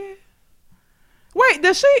a kid. Wait,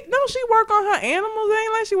 does she? Don't she work on her animals? It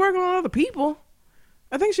ain't like she working on other people.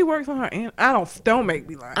 I think she works on her. Don't make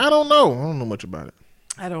me lie. I don't know much about it.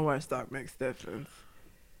 I don't watch Doc McStuffins.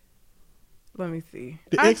 Let me see.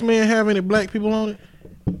 Did X-Men have any black people on it?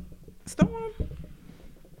 Storm.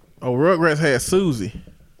 Oh, Rugrats had Susie.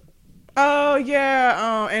 Oh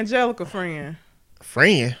yeah, Angelica friend.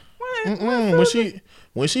 Friend.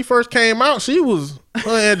 When she first came out,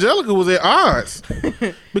 Angelica was at odds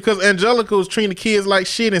because Angelica was treating the kids like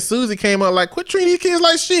shit, and Susie came out like, quit treating these kids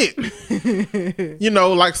like shit. You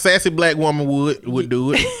know, like sassy black woman would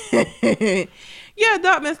do it. Yeah,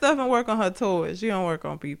 Doc McStuffins work on her toys. She don't work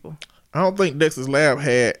on people. I don't think Dexter's Lab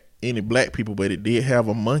had any black people, but it did have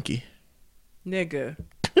a monkey. Nigga.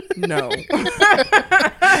 No.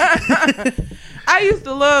 I used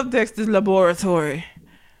to love Dexter's Laboratory.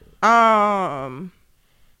 Johnny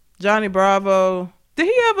Bravo. Did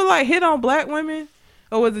he ever like hit on black women?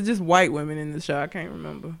 Or was it just white women in the show? I can't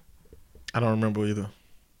remember. I don't remember either.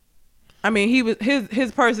 I mean,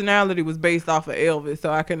 his personality was based off of Elvis,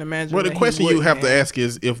 so I can imagine. Well, the question you have to ask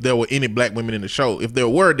is if there were any black women in the show. If there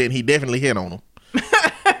were, then he definitely hit on them.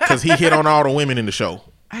 Because he hit on all the women in the show.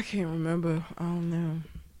 I can't remember. I don't know.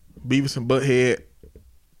 Beavis and Butthead.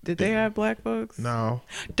 Did they have black folks? No.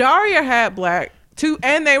 Daria had black too,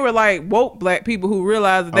 and they were like woke black people who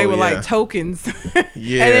realized that they were like tokens.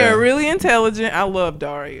 Yeah. And they were really intelligent. I love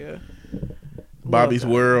Daria. Bobby's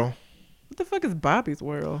World. What the fuck is Bobby's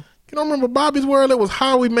World? You don't remember Bobby's World? It was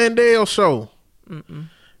Howie Mandel's show. Mm-mm.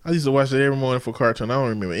 I used to watch it every morning for cartoon. I don't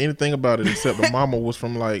remember anything about it except the mama was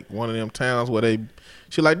from like one of them towns where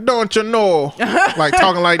she like, don't you know? Like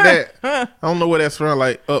talking like that. I don't know where that's from,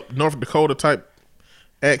 like up North Dakota type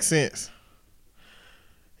accents.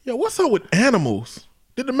 Yo, what's up with animals?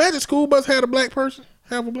 Did the Magic School Bus have a black person?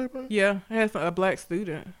 Yeah, it has a black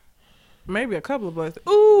student. Maybe a couple of blacks.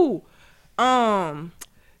 Ooh,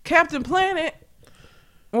 Captain Planet.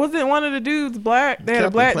 Wasn't one of the dudes black? They had a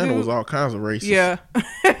black Planet dude. was all kinds of racist. Yeah.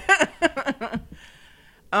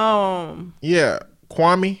 Yeah,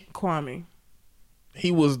 Kwame. He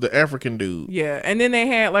was the African dude. Yeah, and then they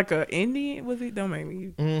had like a Indian. Was he? Don't make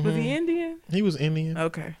me. Mm-hmm. Was he Indian? He was Indian.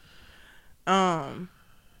 Okay.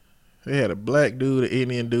 They had a black dude, an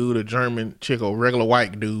Indian dude, a German chick, a regular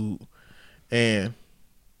white dude, and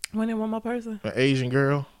Wasn't it one more person? an Asian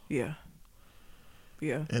girl. Yeah.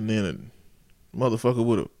 And then a motherfucker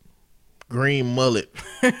with a green mullet.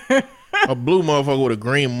 A blue motherfucker with a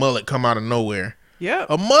green mullet come out of nowhere. Yeah.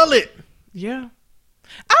 A mullet. Yeah.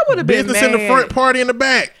 I would have been Business mad. in the front, party in the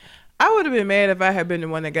back. I would have been mad if I had been the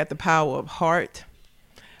one that got the power of heart.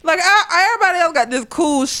 Like, everybody else got this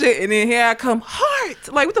cool shit, and then here I come,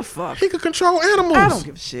 heart. Like, what the fuck? He could control animals. I don't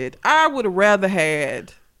give a shit. I would have rather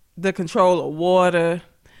had the control of water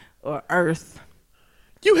or earth.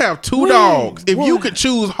 You have two dogs. If you could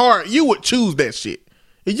choose heart, you would choose that shit.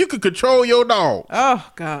 If you could control your dog.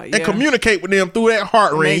 Oh, God, yeah. And communicate with them through that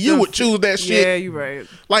heart ring, you would choose that shit. Yeah, you're right.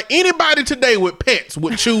 Like anybody today with pets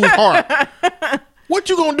would choose heart. What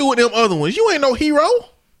you gonna do with them other ones? You ain't no hero.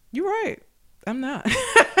 You're right. I'm not.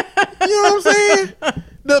 You know what I'm saying?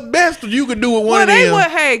 The best you could do with one Well, of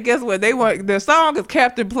them. hey, guess what? They want the song is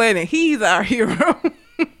Captain Planet. He's our hero.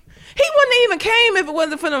 He wouldn't even came if it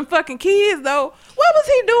wasn't for them fucking kids, though. What was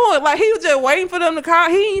he doing? Like, he was just waiting for them to call.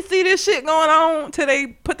 He didn't see this shit going on till they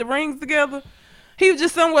put the rings together. He was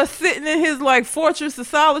just somewhere sitting in his, like, fortress of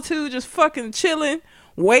solitude, just fucking chilling,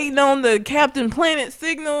 waiting on the Captain Planet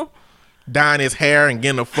signal. Dyeing his hair and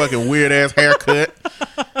getting a fucking weird-ass haircut.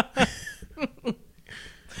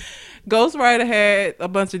 Ghost Rider had a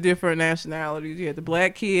bunch of different nationalities. You had the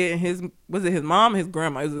black kid and was it his mom or his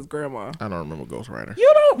grandma? It was his grandma. I don't remember Ghost Rider.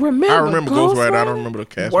 You don't remember? I remember Ghost Rider. I don't remember the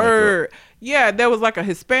cast. Word. Makeup. Yeah, there was like a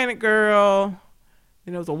Hispanic girl,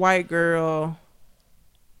 and there was a white girl.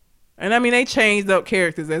 And I mean, they changed up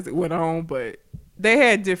characters as it went on, but they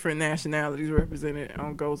had different nationalities represented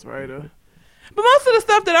on Ghost Rider. But most of the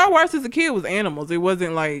stuff that I watched as a kid was animals. It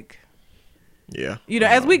wasn't like... Yeah. You know,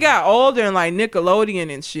 as we got older and like Nickelodeon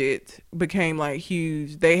and shit became like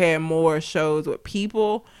huge, they had more shows with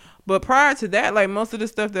people. But prior to that, like most of the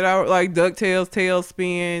stuff that I like DuckTales,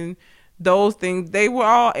 Tailspin, those things, they were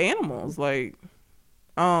all animals. Like,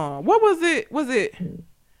 what was it?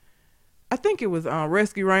 I think it was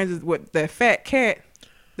Rescue Rangers with that fat cat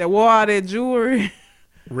that wore all that jewelry.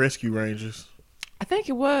 Rescue Rangers. I think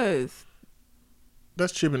it was.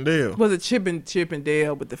 That's Chip and Dale. Was it Chip and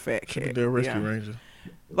Dale with the fat cat? Chip and Dale Rescue Rangers.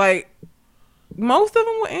 Like, most of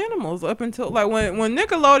them were animals up until like when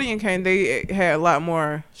Nickelodeon came, they had a lot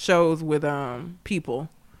more shows with people.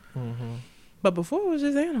 Mm-hmm. But before it was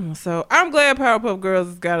just animals. So I'm glad Powerpuff Girls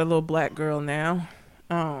has got a little black girl now.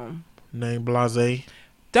 Name Blase.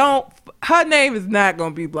 Her name is not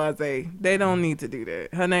gonna be Blase. They don't need to do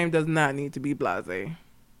that. Her name does not need to be Blase.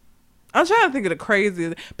 I'm trying to think of the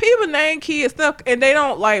craziest. People name kids stuff and they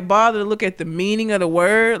don't like bother to look at the meaning of the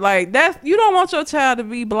word. Like you don't want your child to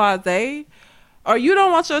be blasé, or you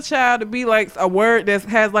don't want your child to be like a word that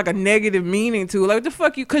has like a negative meaning to it. Like the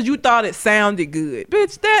fuck you, because you thought it sounded good,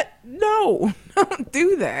 bitch. No, don't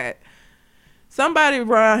do that. Somebody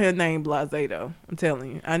around here named Blasé though. I'm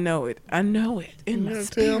telling you, I know it in my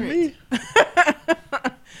spirit. Tell me.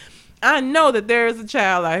 I know that there is a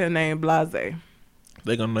child out here named Blasé.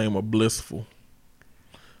 They gonna name her Blissful.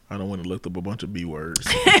 I don't want to look up a bunch of B words.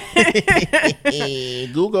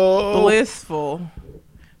 Google.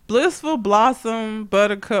 Blissful Blossom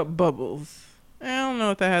Buttercup Bubbles. I don't know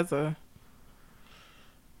if that has I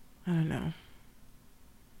don't know.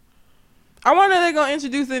 I wonder if they're gonna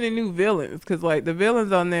introduce any new villains, because like the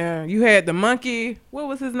villains on there, you had the monkey. What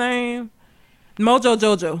was his name? Mojo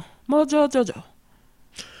Jojo.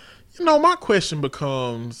 You know, my question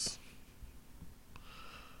becomes,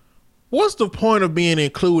 what's the point of being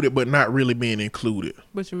included but not really being included?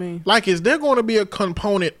 What you mean? Like, is there going to be a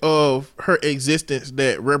component of her existence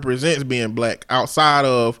that represents being black outside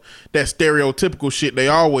of that stereotypical shit they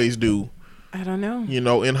always do? I don't know. You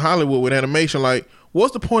know, in Hollywood with animation, like,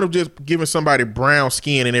 what's the point of just giving somebody brown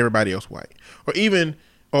skin and everybody else white?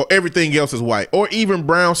 Or everything else is white? Or even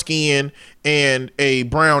brown skin and a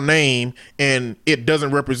brown name and it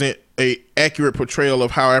doesn't represent a accurate portrayal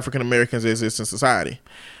of how African Americans exist in society?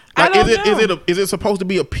 Like, is it supposed to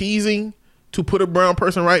be appeasing to put a brown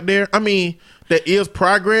person right there? I mean, that is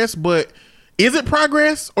progress, but is it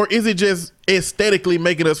progress, or is it just aesthetically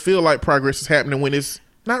making us feel like progress is happening when it's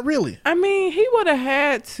not really? I mean, he would have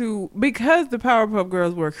had to, because the Powerpuff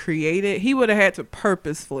Girls were created, he would have had to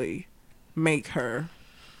purposefully make her.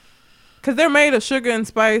 Because they're made of sugar and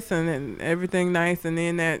spice and everything nice, and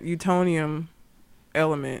then that utonium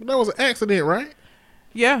element. That was an accident, right?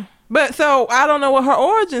 Yeah. But so I don't know what her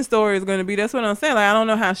origin story is going to be. That's what I'm saying. Like, I don't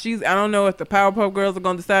know how I don't know if the Powerpuff Girls are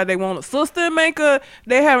going to decide they want a sister and make her.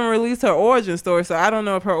 They haven't released her origin story, so I don't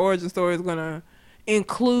know if her origin story is going to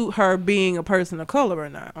include her being a person of color or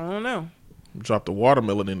not. I don't know. Drop the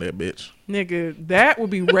watermelon in that bitch. Nigga, that would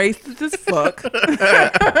be racist as fuck.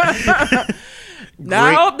 Now,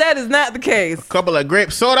 I hope that is not the case. A couple of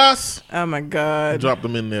grape sodas. Oh my God. Drop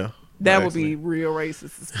them in there. That would be real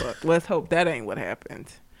racist as fuck. Let's hope that ain't what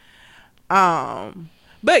happened.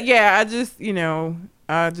 But yeah, I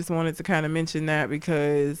just wanted to kind of mention that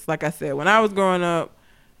because, like I said, when I was growing up,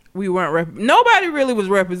 we weren't nobody really was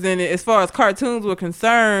represented as far as cartoons were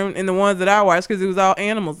concerned in the ones that I watched, because it was all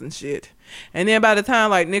animals and shit. And then by the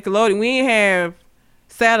time like Nickelodeon, we didn't have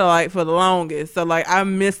satellite for the longest, so like I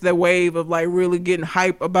missed the wave of like really getting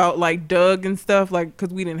hype about like Doug and stuff, like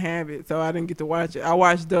because we didn't have it, so I didn't get to watch it. I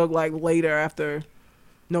watched Doug like later after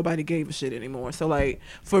nobody gave a shit anymore. So like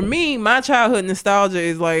for me, my childhood nostalgia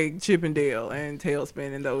is like Chip and Dale and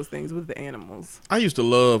Tailspin and those things with the animals. I used to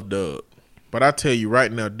love Doug, but I tell you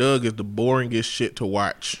right now, Doug is the boringest shit to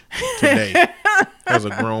watch today. as a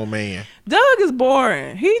grown man. Doug is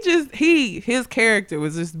boring. His character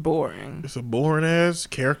was just boring. It's a boring ass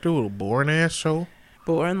character with a boring ass show.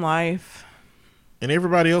 Boring life. And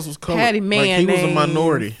everybody else was colored. Patty Like he was a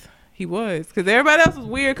minority. He was, because everybody else was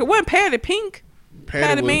weird. Cause wasn't Patty pink?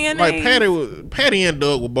 Patty mayonnaise. Like Patty and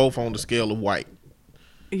Doug were both on the scale of white.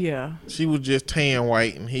 Yeah. She was just tan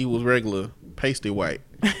white and he was regular pasty white.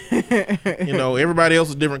 You know, everybody else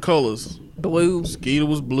was different colors. Blue. Skeeter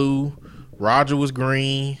was blue. Roger was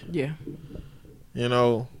green. Yeah. You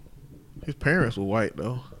know, his parents were white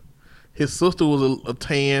though. His sister was a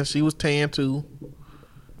tan. She was tan too.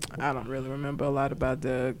 I don't really remember a lot about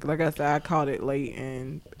Doug. Like I said, I caught it late,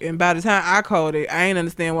 and by the time I caught it, I ain't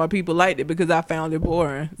understand why people liked it because I found it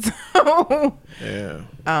boring. So yeah,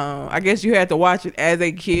 I guess you had to watch it as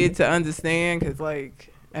a kid to understand, because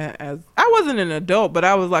like as I wasn't an adult, but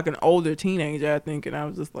I was like an older teenager, I think, and I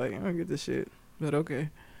was just like, I don't get this shit, but okay.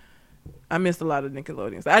 I missed a lot of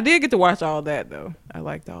Nickelodeons. I did get to watch all that though. I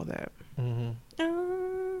liked all that. mm-hmm.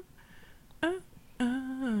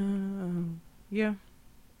 Yeah.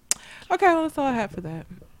 Okay, well, that's all I have for that.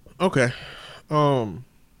 Okay.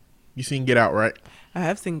 You seen Get Out, right? I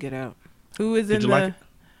have seen Get Out. Who is in the? Like it?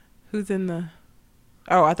 Who's in the?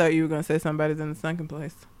 Oh, I thought you were gonna say somebody's in the sunken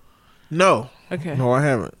place. No. Okay. No, I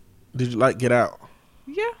haven't. Did you like Get Out?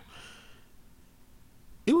 Yeah.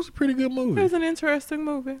 It was a pretty good movie. It was an interesting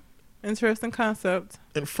movie. Interesting concept.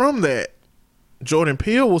 And from that, Jordan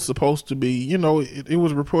Peele was supposed to be, you know, it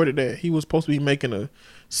was reported that he was supposed to be making a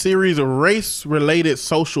series of race-related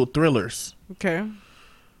social thrillers. Okay.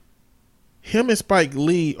 Him and Spike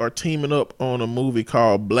Lee are teaming up on a movie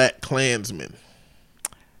called Black Klansman.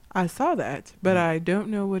 I saw that, but I don't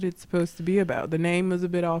know what it's supposed to be about. The name was a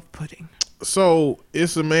bit off-putting. So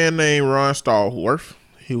it's a man named Ron Stallworth.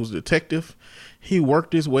 He was a detective. He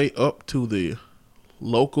worked his way up to the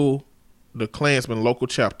Klansman local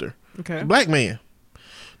chapter. Okay. Black man.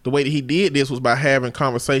 The way that he did this was by having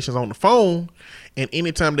conversations on the phone, and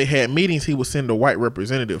anytime they had meetings, he would send a white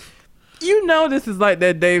representative. You know, this is like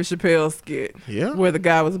that Dave Chappelle skit. Yeah. Where the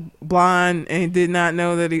guy was blind and did not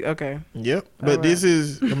know that he. Okay. Yep. But this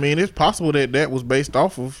is, I mean, it's possible that was based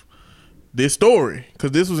off of this story,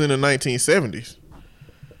 because this was in the 1970s.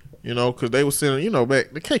 You know, because they were sending, you know,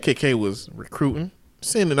 back, the KKK was recruiting,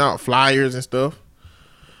 sending out flyers and stuff.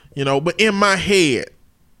 You know, but in my head,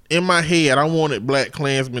 I wanted Black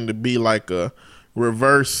Klansman to be like a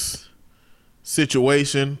reverse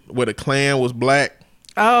situation where the Klan was black.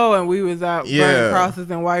 Oh, and we was out burning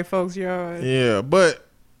crosses in white folks' yards. Yeah, but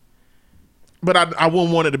I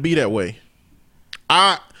wouldn't want it to be that way.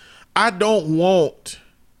 I don't want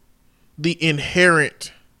the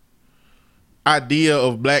inherent idea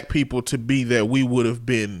of black people to be that we would have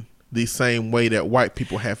been the same way that white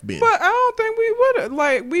people have been. But I don't think we would have.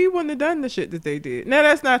 Like, we wouldn't have done the shit that they did. Now,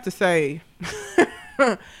 that's not to say.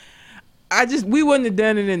 We wouldn't have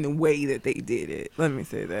done it in the way that they did it. Let me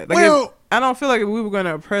say that. Like, I don't feel like if we were going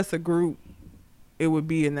to oppress a group, it would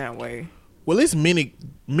be in that way. Well, it's many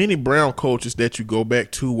brown cultures that you go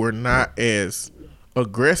back to were not as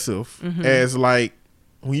aggressive as, like,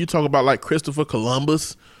 when you talk about like Christopher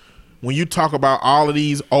Columbus, when you talk about all of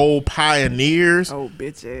these old pioneers, oh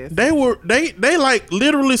bitch ass, they like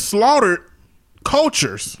literally slaughtered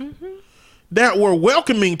cultures that were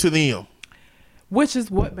welcoming to them. Which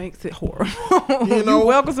is what makes it horrible. You know, you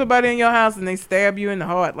welcome somebody in your house and they stab you in the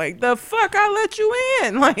heart. Like, the fuck, I let you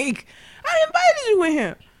in. Like, I invited you in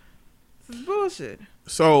here. This is bullshit.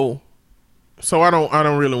 So I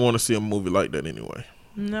don't really want to see a movie like that anyway.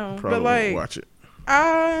 No, probably but like, won't watch it.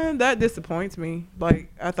 That disappoints me.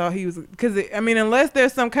 Like, I thought he was, because I mean, unless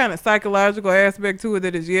there's some kind of psychological aspect to it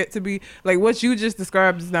that is yet to be, like what you just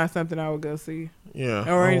described is not something I would go see.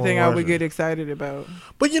 Yeah. Or anything I would get excited about.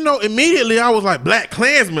 But you know, immediately I was like, Black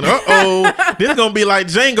Klansman, this is gonna be like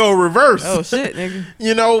Django reverse. Oh shit, nigga.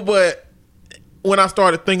 You know, but when I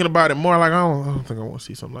started thinking about it more, like I don't think I want to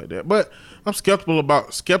see something like that. But I'm skeptical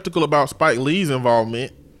about Spike Lee's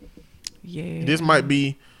involvement. Yeah. This might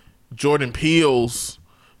be Jordan Peele's,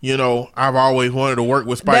 you know, I've always wanted to work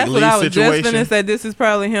with Spike Lee's situation. That's what I was just gonna say. This is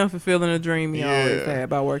probably him fulfilling a dream he always had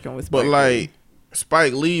about working with Spike Lee. But like,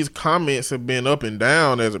 Spike Lee's comments have been up and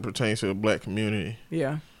down as it pertains to the black community.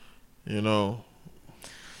 Yeah. You know,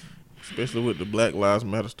 especially with the Black Lives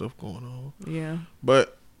Matter stuff going on. Yeah.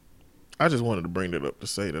 But I just wanted to bring that up to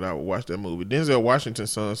say that I would watch that movie. Denzel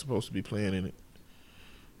Washington's son's supposed to be playing in it.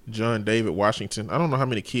 John David Washington. I don't know how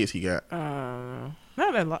many kids he got. Not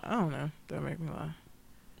that I don't know. That make me lie.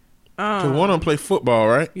 Cause one of them play football,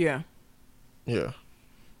 right? Yeah. Yeah.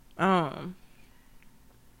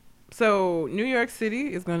 So New York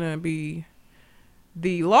City is gonna be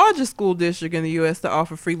the largest school district in the U.S. to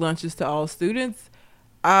offer free lunches to all students.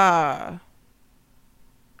 I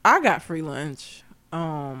got free lunch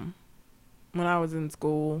when I was in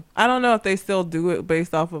school. I don't know if they still do it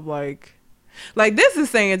based off of like this is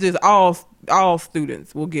saying just all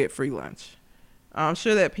students will get free lunch. I'm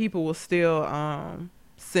sure that people will still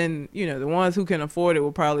send, the ones who can afford it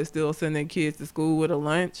will probably still send their kids to school with a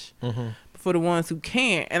lunch. Mm-hmm. For the ones who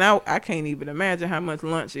can't, and I can't even imagine how much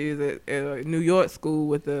lunch is at a New York school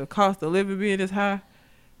with the cost of living being this high.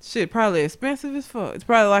 Shit, probably expensive as fuck. It's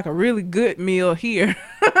probably like a really good meal here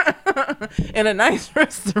in a nice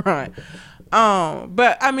restaurant.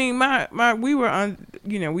 But I mean, we were on,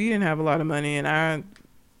 we didn't have a lot of money, and I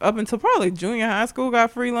up until probably junior high school got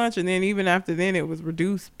free lunch, and then even after then it was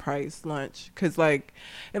reduced price lunch because like,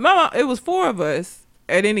 and my mom, it was 4 of us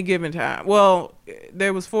at any given time. Well,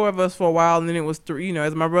 there was 4 of us for a while, and then it was 3.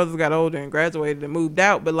 As my brothers got older and graduated and moved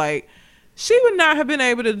out, but like, she would not have been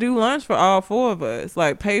able to do lunch for all 4 of us,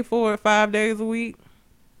 like pay for it 5 days a week.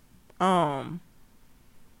 So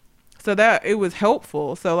that it was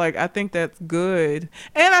helpful. So like, I think that's good.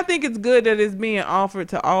 And I think it's good that it's being offered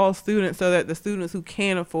to all students so that the students who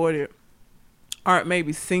can't afford it aren't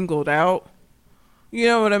maybe singled out. You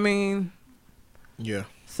know what I mean? Yeah.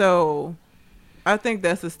 So I think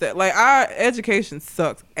that's a step. Like, our education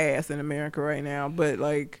sucks ass in America right now, but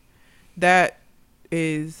like, that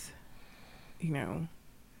is,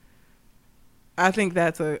 I think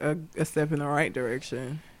that's a step in the right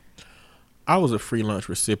direction. I was a free lunch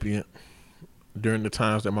recipient during the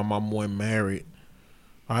times that my mom wasn't married.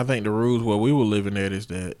 I think the rules where we were living at is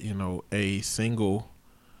that, a single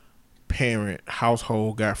parent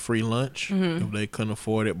household got free lunch if they couldn't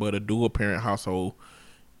afford it, but a dual parent household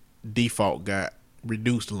default got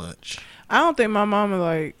reduced lunch. I don't think my mama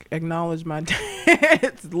like acknowledged my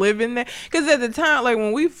dad's living there, because at the time, like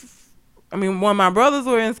when my brothers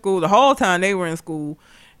were in school, the whole time they were in school,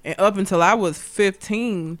 and up until I was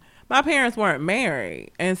 15, my parents weren't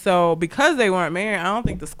married. And so because they weren't married, I don't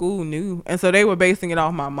think the school knew, and so they were basing it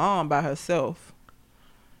off my mom by herself.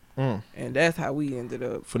 And that's how we ended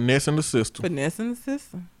up finessing the system.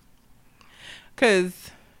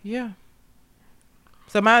 Because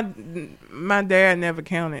so my dad never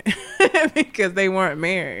counted because they weren't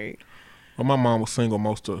married. Well, my mom was single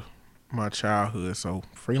most of my childhood, so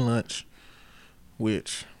free lunch,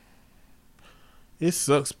 which it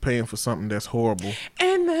sucks paying for something that's horrible.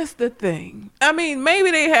 And that's the thing. I mean,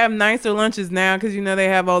 maybe they have nicer lunches now because, they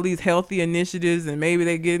have all these healthy initiatives, and maybe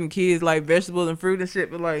they're getting kids like vegetables and fruit and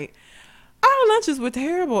shit, but like, our lunches were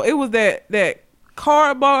terrible. It was that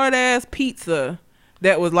cardboard ass pizza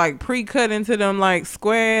that was like pre-cut into them like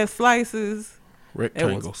square slices.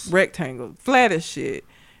 Rectangles, flat as shit.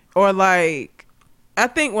 Or like, I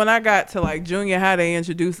think when I got to like junior high, they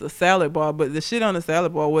introduced a salad bar, but the shit on the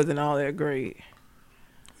salad bar wasn't all that great.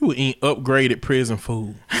 We would eat upgraded prison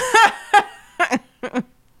food.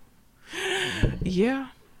 Yeah.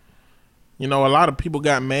 A lot of people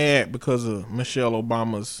got mad because of Michelle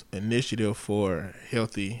Obama's initiative for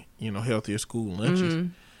healthier school lunches.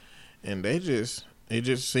 And it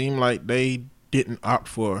just seemed like they didn't opt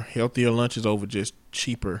for healthier lunches over just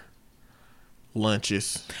cheaper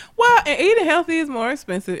lunches. Well, and eating healthy is more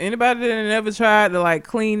expensive. Anybody that never tried to like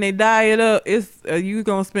clean their diet up, you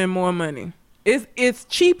gonna spend more money. It's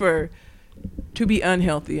cheaper to be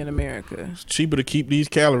unhealthy in America. It's cheaper to keep these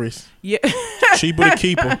calories. Yeah. Cheaper to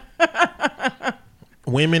keep them.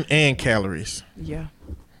 Women and calories. Yeah.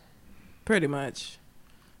 Pretty much.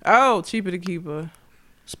 Oh, cheaper to keep her.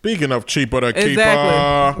 Speaking of cheaper to keep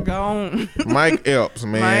her. Go on. Mike Epps,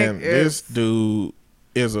 man. This dude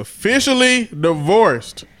is officially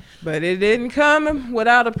divorced. But it didn't come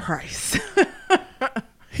without a price.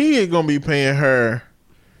 He is going to be paying her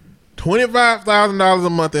 $25,000 a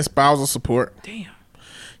month in spousal support. Damn.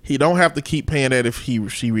 He don't have to keep paying that if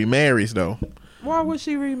she remarries, though. Why would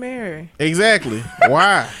she remarry? Exactly.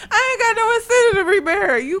 Why? I ain't got no incentive to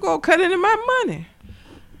remarry. You gonna cut into my money.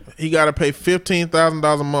 He got to pay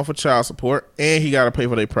 $15,000 a month for child support, and he got to pay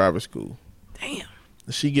for their private school. Damn.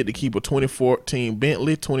 She get to keep a 2014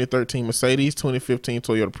 Bentley, 2013 Mercedes, 2015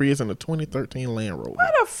 Toyota Prius, and a 2013 Land Rover. Why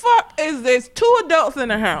the fuck is this 2 adults in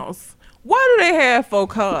the house? Why do they have 4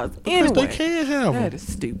 cars? Because they can't have them. That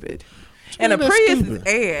is stupid. And a Prius is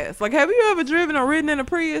ass. Like, have you ever driven or ridden in a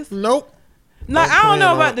Prius? Nope. Like, I don't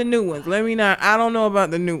know about the new ones. I don't know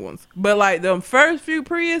about the new ones. But like the first few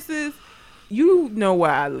Priuses, you know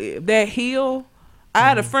where I live. That hill. I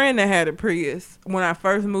had a friend that had a Prius when I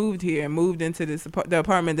first moved here and moved into the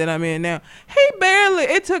apartment that I'm in now.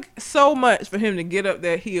 It took so much for him to get up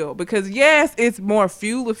that hill because yes, it's more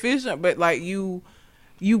fuel efficient, but like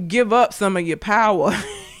you give up some of your power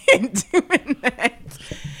in doing that.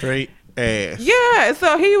 Straight ass. Yeah,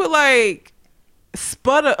 so he would like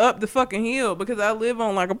sputter up the fucking hill because I live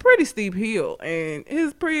on like a pretty steep hill, and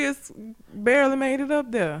his Prius barely made it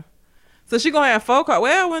up there. So she gonna have 4 cars.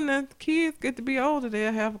 Well, when the kids get to be older,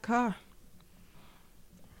 they'll have a car.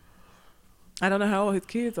 I don't know how old his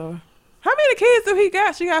kids are. How many kids do he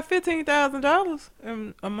got? She got $15,000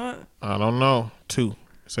 in a month. I don't know. 2.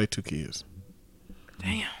 Say 2 kids.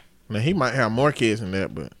 Damn. Now he might have more kids than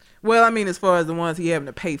that, but Well, I mean, as far as the ones he having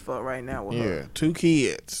to pay for right now with her. 2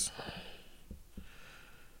 kids.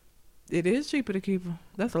 It is cheaper to keep them.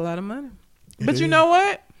 That's a lot of money. But you know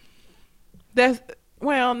what?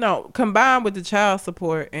 No. Combined with the child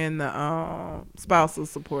support and the spousal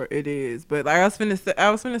support, it is. But like I was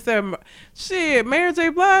finna say, shit, Mary J.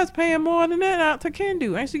 Blige paying more than that out to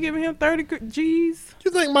Kendu. Ain't she giving him 30 G's?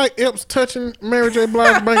 You think Mike Epps touching Mary J.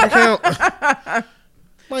 Blige's bank account?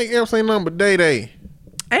 Mike Epps ain't nothing but Day.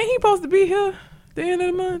 Ain't he supposed to be here at the end of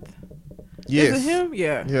the month? Yes. Is it him?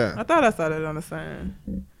 Yeah. Yeah. I thought I saw that on the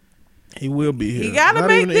sign. He will be here. He gotta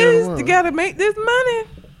make this. You gotta make this money.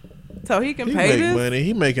 So he can pay this money.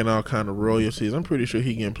 He making all kind of royalties. I'm pretty sure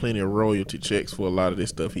he getting plenty of royalty checks for a lot of this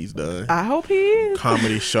stuff he's done. I hope he is.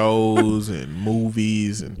 Comedy shows and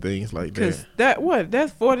movies and things like that. That's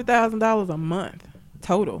 $40,000 a month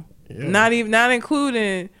total. Yeah. Not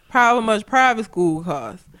including how much private school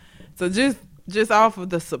costs. So just off of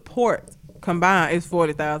the support combined, it's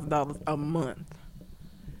 $40,000 a month.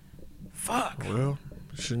 Fuck. Well,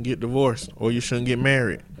 you shouldn't get divorced or you shouldn't get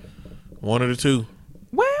married. One of the two.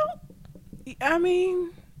 Well, I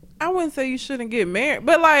mean, I wouldn't say you shouldn't get married,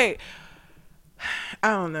 but like, I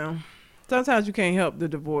don't know. Sometimes you can't help the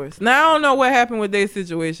divorce. Now, I don't know what happened with their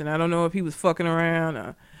situation. I don't know if he was fucking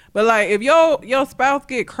around but like, if your spouse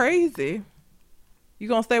get crazy, you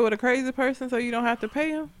gonna stay with a crazy person so you don't have to pay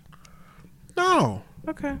him? No.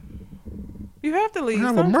 Okay. You have to leave.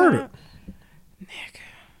 Have a murder. Nigga.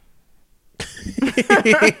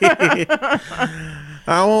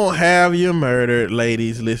 I won't have you murdered,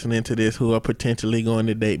 ladies listening to this who are potentially going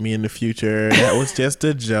to date me in the future. That was just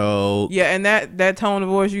a joke. Yeah, and that tone of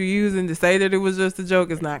voice you're using to say that it was just a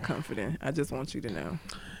joke is not comforting. I just want you to know.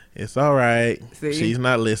 It's all right. See? She's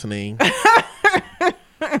not listening.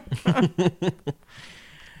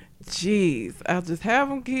 Jeez, I'll just have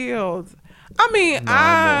them killed. I mean, no,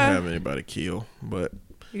 I won't have anybody killed, but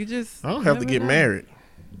I don't have to get married.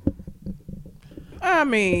 I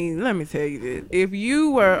mean, let me tell you this. If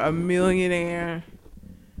you were a millionaire,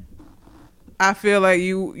 I feel like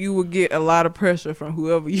you would get a lot of pressure from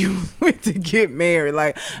whoever you went to get married.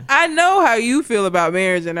 Like, I know how you feel about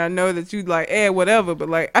marriage, and I know that you'd like, whatever, but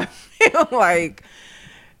like, I feel like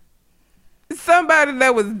somebody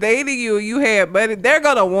that was dating you had money, they're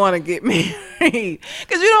gonna want to get married.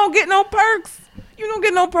 Because you don't get no perks. You don't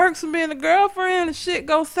get no perks from being a girlfriend and shit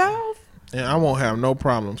goes south. And I won't have no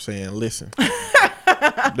problem saying, listen,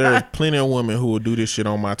 there's plenty of women who will do this shit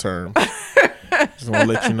on my terms. Just want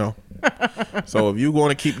to let you know. So if you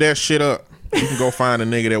want to keep that shit up, you can go find a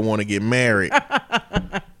nigga that want to get married.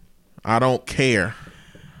 I don't care.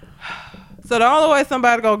 So the only way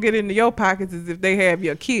somebody gonna get into your pockets is if they have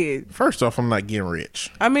your kid. First off, I'm not getting rich.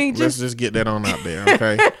 I mean, let's just get that on out there,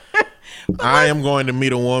 okay? I am going to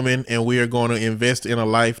meet a woman and we are going to invest in a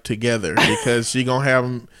life together because she gonna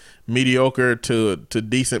have mediocre to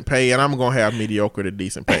decent pay, and I'm gonna have mediocre to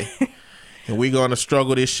decent pay, and we're gonna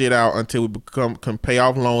struggle this shit out until we can pay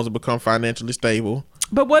off loans and become financially stable.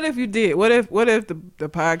 But what if you did? What if the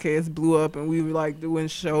podcast blew up and we were like doing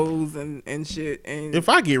shows and shit? And if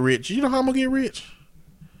I get rich, you know how I'm gonna get rich?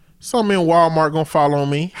 Some in Walmart gonna follow on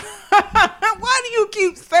me. Why do you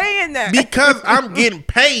keep saying that? Because I'm getting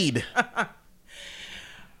paid.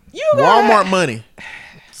 Walmart money,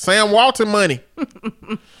 Sam Walton money.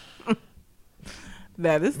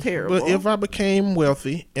 That is terrible. But if I became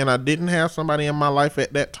wealthy and I didn't have somebody in my life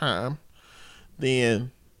at that time,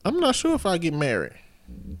 then I'm not sure if I get married.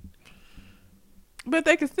 But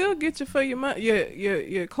they can still get you for your money,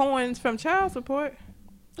 your coins from child support.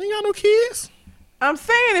 Ain't got no kids. I'm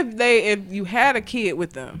saying if you had a kid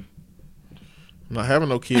with them. I'm not having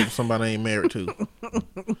no kids with somebody I ain't married to.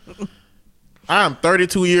 I'm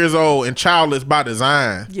 32 years old and childless by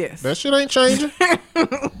design. Yes. That shit ain't changing.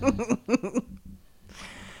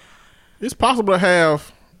 It's possible to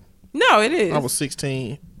have. No, it is. I was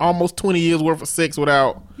 16. Almost 20 years worth of sex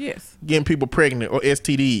without getting people pregnant or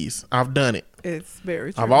STDs. I've done it. It's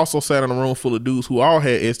very true. I've also sat in a room full of dudes who all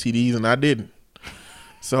had STDs and I didn't.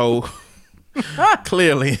 So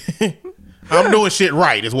clearly I'm doing shit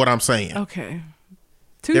right is what I'm saying. Okay.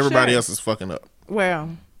 Everybody else is fucking up.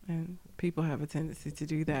 Well, and People have a tendency to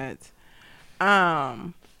do that.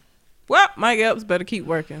 Well, Mike Epps better keep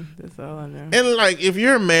working. That's all I know. And like, if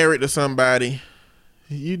you're married to somebody,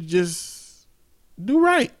 you just do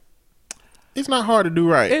right. It's not hard to do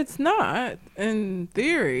right. It's not, in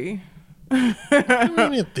theory. I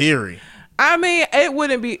mean, in theory. I mean, it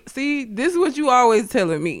wouldn't be. See, this is what you always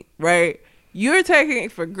telling me, right? You're taking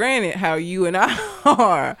it for granted how you and I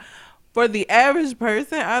are. For the average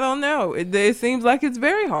person, I don't know. It seems like it's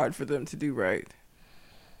very hard for them to do right.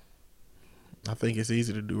 I think it's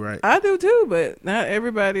easy to do right. I do too, but not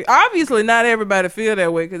everybody. Obviously, not everybody feel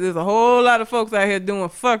that way, because there's a whole lot of folks out here doing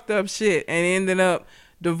fucked up shit and ending up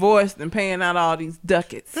divorced and paying out all these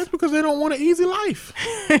ducats. That's because they don't want an easy life.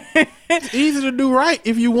 It's easy to do right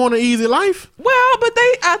if you want an easy life. Well, but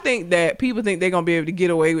I think that people think they're going to be able to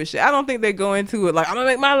get away with shit. I don't think they go into it like, I'm going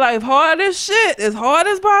to make my life hard as shit, as hard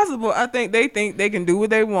as possible. I think they can do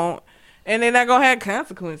what they want, and they're not going to have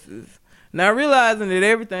consequences. Not realizing that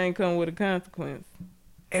everything comes with a consequence.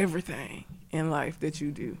 Everything in life that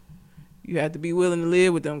you do. You have to be willing to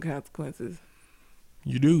live with them consequences.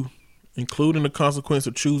 You do. Including the consequence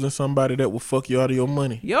of choosing somebody that will fuck you out of your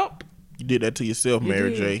money. Yup. You did that to yourself,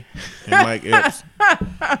 Mary J. and Mike Epps.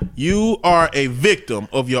 You are a victim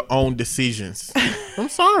of your own decisions. I'm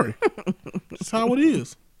sorry. That's how it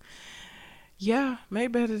is. Yeah,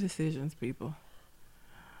 make better decisions, people.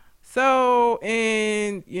 So,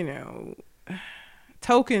 in,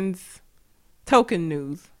 token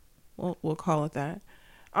news, we'll call it that.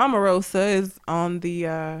 Omarosa is on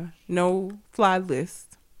the no-fly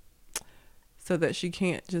list, so that she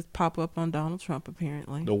can't just pop up on Donald Trump,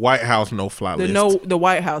 apparently. The White House no-fly list. The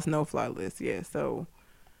White House no-fly list, yeah. So,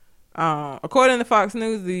 according to Fox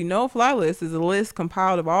News, the no-fly list is a list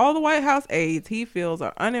compiled of all the White House aides he feels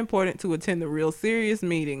are unimportant to attend the real serious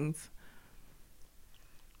meetings.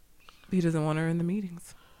 He doesn't want her in the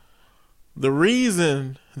meetings. The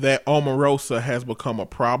reason that Omarosa has become a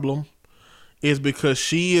problem is because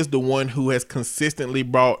she is the one who has consistently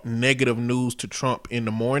brought negative news to Trump in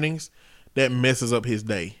the mornings that messes up his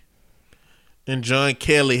day. And John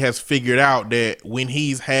Kelly has figured out that when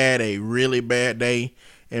he's had a really bad day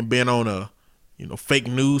and been on a fake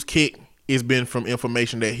news kick, it's been from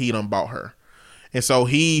information that he done bought her. And so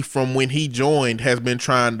he, from when he joined, has been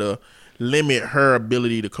trying to limit her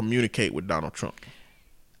ability to communicate with Donald Trump.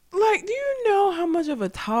 Like, do you know how much of a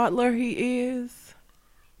toddler he is?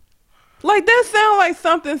 Like, that sounds like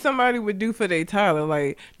something somebody would do for their toddler.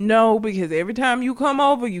 Like, no, because every time you come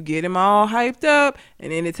over, you get him all hyped up,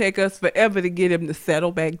 and then it take us forever to get him to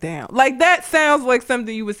settle back down. Like, that sounds like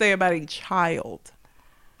something you would say about a child.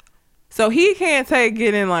 So he can't take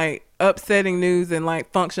getting, like, upsetting news and,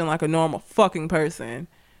 like, function like a normal fucking person.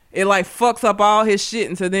 It like fucks up all his shit,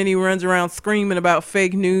 and so then he runs around screaming about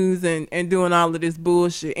fake news and doing all of this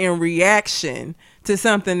bullshit in reaction to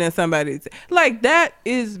something that somebody said. Like, that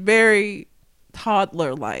is very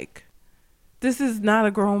toddler-like. This is not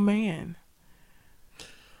a grown man.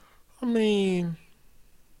 I mean,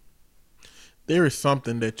 there is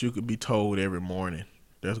something that you could be told every morning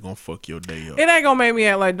that's gonna fuck your day up. It ain't gonna make me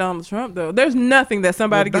act like Donald Trump, though. There's nothing that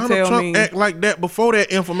somebody can tell Trump me. Act like that before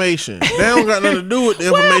that information. That don't got nothing to do with the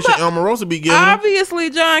information Omarosa be giving him.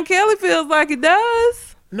 Obviously, John Kelly feels like it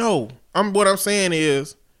does. No, what I'm saying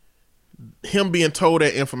is, him being told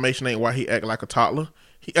that information ain't why he act like a toddler.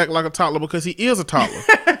 He act like a toddler because he is a toddler.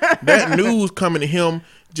 That news coming to him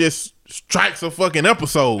just strikes a fucking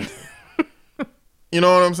episode. You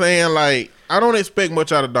know what I'm saying? Like, I don't expect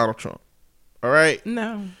much out of Donald Trump. All right?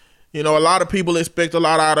 No. A lot of people expect a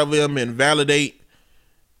lot out of him and validate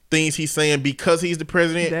things he's saying because he's the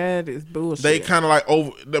president. That is bullshit. They kind of like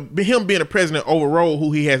him being a president overrode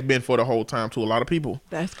who he has been for the whole time to a lot of people.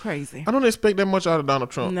 That's crazy. I don't expect that much out of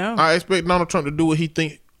Donald Trump. No. I expect Donald Trump to do what he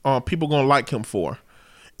think people gonna like him for.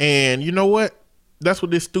 And you know what? That's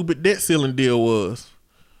what this stupid debt ceiling deal was.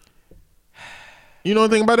 You know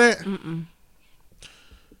anything about that? Mm-mm.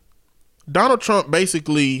 Donald Trump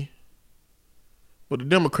basically, with the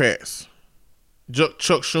Democrats, Chuck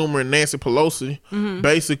Schumer and Nancy Pelosi,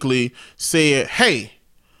 basically said, hey,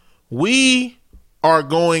 we want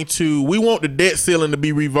the debt ceiling to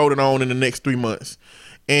be revoted on in the next 3 months.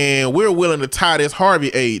 And we're willing to tie this Harvey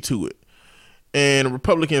aid to it. And the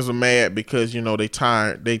Republicans are mad because, they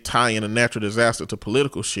tie in a natural disaster to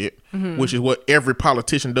political shit, which is what every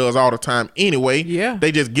politician does all the time anyway. Yeah.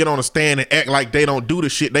 They just get on a stand and act like they don't do the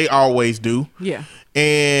shit they always do. Yeah.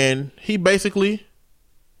 And he basically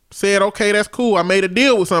said, okay, that's cool. I made a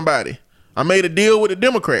deal with somebody. I made a deal with the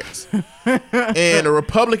Democrats. And the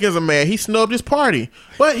Republicans are mad. He snubbed his party.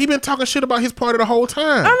 But he been talking shit about his party the whole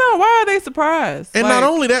time. I know. Why are they surprised? And not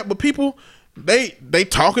only that, but people they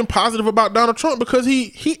talking positive about Donald Trump because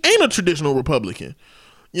he ain't a traditional Republican.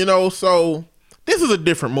 So this is a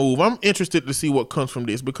different move. I'm interested to see what comes from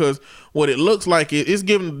this, because what it looks like is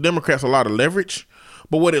giving the Democrats a lot of leverage.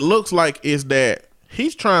 But what it looks like is that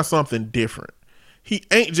he's trying something different. He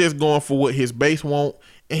ain't just going for what his base want,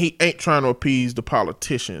 and he ain't trying to appease the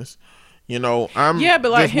politicians. But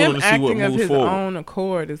like him acting of his own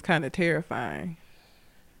accord is kind of terrifying.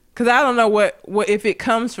 Because I don't know what if it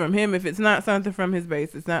comes from him, if it's not something from his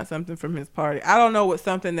base, it's not something from his party. I don't know what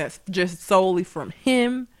something that's just solely from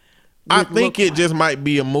him. I think it just might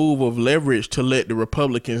be a move of leverage to let the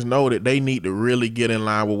Republicans know that they need to really get in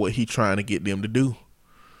line with what he's trying to get them to do.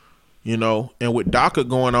 And with DACA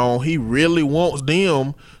going on, he really wants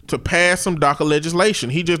them to pass some DACA legislation.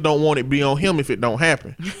 He just don't want it to be on him if it don't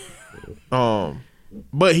happen.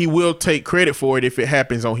 But he will take credit for it if it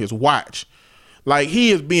happens on his watch. Like, he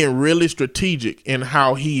is being really strategic in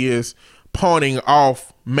how he is pawning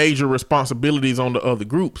off major responsibilities on the other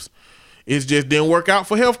groups. It just didn't work out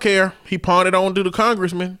for healthcare. He pawned it on to the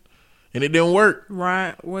congressman, and it didn't work.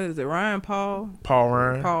 Ryan, what is it? Ryan Paul? Paul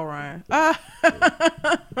Ryan. Paul Ryan. Yeah.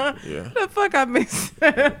 The fuck I missed.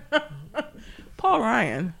 Paul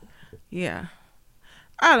Ryan. Yeah.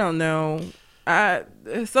 I don't know.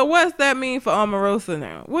 So what's that mean for Omarosa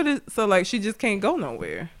now? So like she just can't go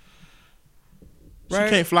nowhere? Right? She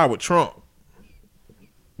can't fly with Trump.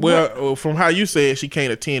 Well, from how you said, she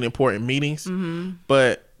can't attend important meetings,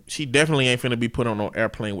 but she definitely ain't finna be put on no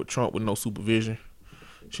airplane with Trump with no supervision.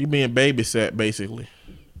 She being babysat, basically.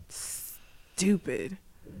 Stupid.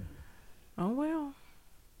 Oh, well.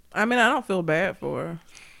 I mean, I don't feel bad for her.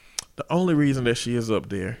 The only reason that she is up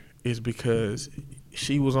there is because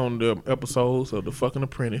she was on the episodes of The Fucking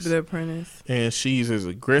Apprentice. The Apprentice. And she's as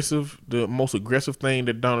aggressive, the most aggressive thing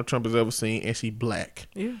that Donald Trump has ever seen, and she black.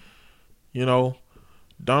 Yeah.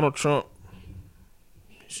 Donald Trump,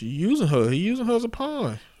 he using her as a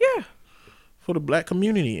pawn. Yeah. For the black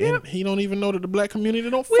community. Yep. And he don't even know that the black community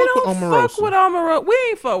don't fuck with Omarosa. We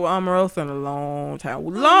ain't fuck with Omarosa in a long time.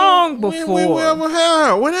 Long before. We ever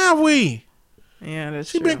have. When have we? Yeah, that's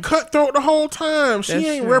she true. Been cutthroat the whole time. She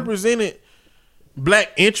ain't represented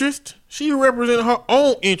black interest. She represented her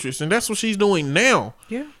own interest, and that's what she's doing now.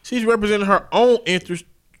 Yeah. She's representing her own interest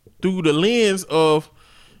through the lens of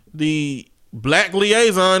the black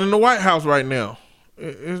liaison in the White House right now.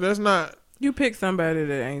 That's not... You pick somebody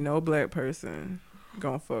that ain't no black person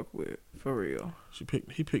gonna fuck with, for real.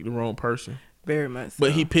 He picked the wrong person. Very much so.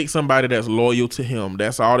 But he picked somebody that's loyal to him.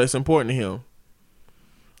 That's all that's important to him.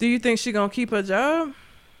 Do you think she gonna keep her job?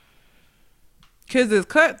 Cause it's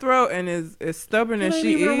cutthroat and is stubborn as she is. It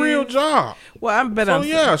ain't even a real job. Well, I bet I'm.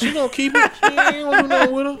 Yeah, she gonna keep it. She ain't gonna do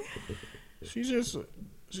nothing with her. She's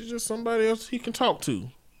just somebody else he can talk to.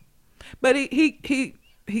 But he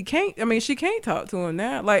can't. I mean, she can't talk to him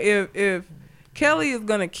now. Like if Kelly is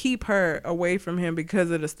gonna keep her away from him because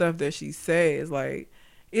of the stuff that she says, like,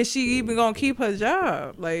 is she even gonna keep her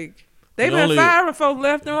job? Like, they've been firing folks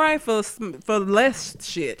left and right for less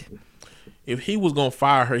shit. If he was gonna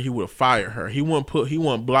fire her, he would have fired her. He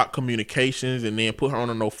wouldn't block communications and then put her on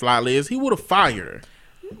a no-fly list. He would have fired her.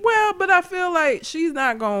 Well, but I feel like she's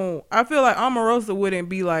not going. I feel like Omarosa wouldn't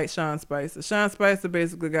be like Sean Spicer. Sean Spicer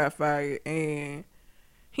basically got fired and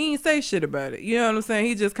he ain't say shit about it. You know what I'm saying?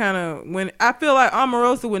 He just kind of I feel like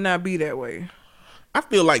Omarosa would not be that way. I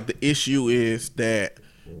feel like the issue is that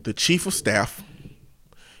the chief of staff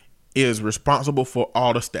is responsible for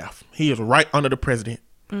all the staff. He is right under the president.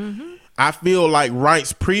 Mm-hmm. I feel like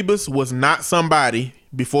Reince Priebus was not somebody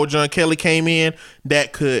before John Kelly came in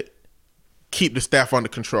that could keep the staff under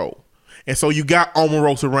control. And so you got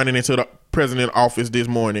Omarosa running into the president's office this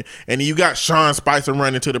morning, and you got Sean Spicer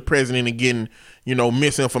running to the president and getting,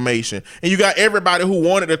 misinformation. And you got everybody who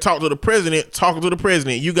wanted to talk to the president talking to the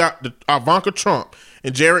president. You got Ivanka Trump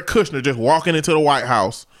and Jared Kushner just walking into the White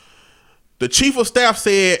House. The chief of staff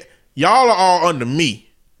said, y'all are all under me.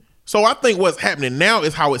 So I think what's happening now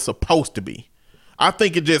is how it's supposed to be. I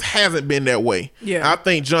think it just hasn't been that way. Yeah. I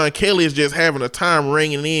think John Kelly is just having a time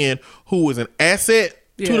ringing in who is an asset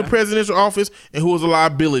to the presidential office and who is a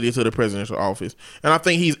liability to the presidential office. And I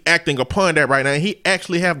think he's acting upon that right now. And he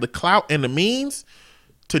actually have the clout and the means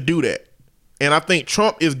to do that. And I think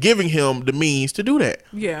Trump is giving him the means to do that.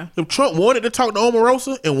 Yeah. If Trump wanted to talk to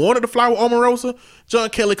Omarosa and wanted to fly with Omarosa,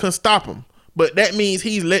 John Kelly couldn't stop him. But that means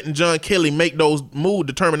he's letting John Kelly make those mood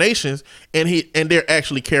determinations and they're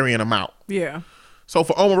actually carrying them out. Yeah. So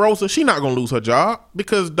for Omarosa, she's not going to lose her job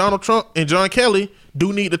because Donald Trump and John Kelly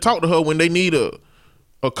do need to talk to her when they need a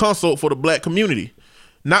consult for the black community.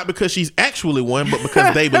 Not because she's actually one, but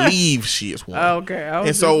because they believe she is one. Okay.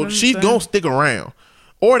 And so she's going to stick around.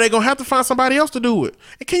 or they're gonna have to find somebody else to do it.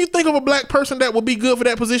 And can you think of a black person that would be good for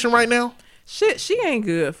that position right now? Shit, she ain't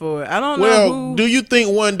good for it. I don't know who. Do you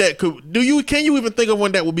think one that could? Can you even think of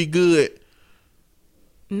one that would be good?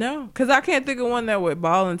 No, because I can't think of one that would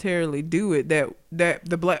voluntarily do it. That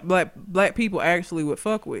the black people actually would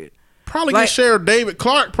fuck with. Probably get Sheriff David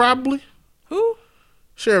Clark. Probably. Who?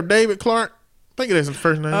 Sheriff David Clark. I think that's his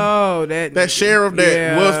first name. Oh, that sheriff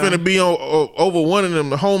that was finna be on over one of them,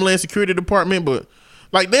 the Homeland Security Department, but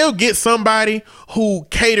like they'll get somebody who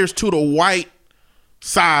caters to the white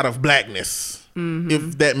side of blackness,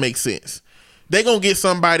 if that makes sense. They gonna get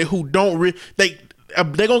somebody who don't they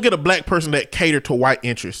gonna get a black person that cater to white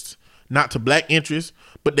interests, not to black interests,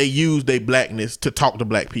 but they use their blackness to talk to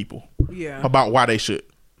black people about why they should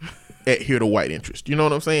adhere to white interests. You know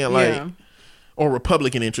what I'm saying? Like, or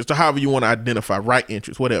Republican interests, or however you want to identify, right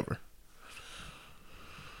interests, whatever.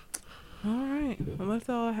 All right, well, that's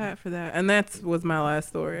all I had for that, and that was my last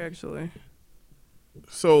story actually.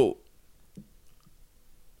 So,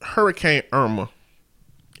 Hurricane Irma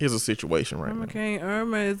is a situation right now. Hurricane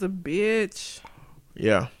Irma is a bitch.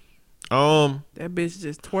 Yeah. That bitch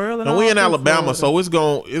just twirling. Now we in Alabama, so it's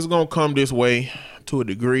gonna come this way to a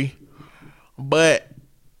degree, but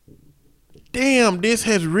damn, this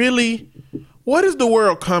has really. What is the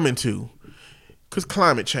world coming to? Because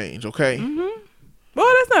climate change, okay?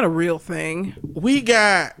 Well, that's not a real thing. We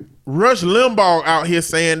got Rush Limbaugh out here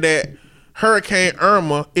saying that Hurricane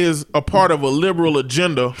Irma is a part of a liberal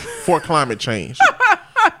agenda for climate change.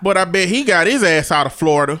 But I bet he got his ass out of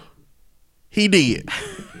Florida. He did.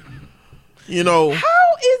 You know.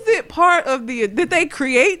 How is it part of did they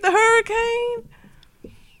create the hurricane?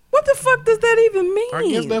 What the fuck does that even mean? I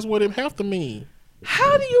guess that's what it have to mean.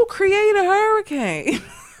 How do you create a hurricane?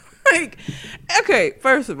 Like, okay,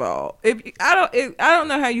 first of all, I don't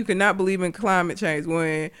know how you could not believe in climate change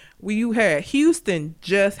when you had Houston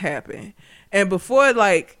just happen, and before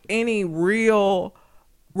like any real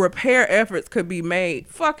repair efforts could be made,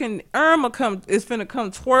 fucking Irma is finna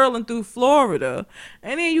come twirling through Florida,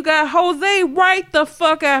 and then you got Jose right the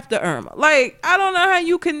fuck after Irma. Like, I don't know how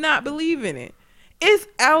you could not believe in it. It's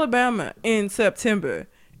Alabama in September.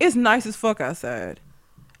 It's nice as fuck outside.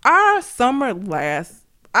 Our summer lasts.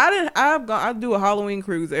 I do a Halloween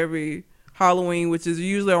cruise every Halloween, which is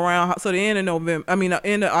usually around the end of November. I mean,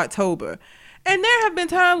 end of October. And there have been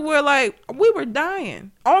times where like we were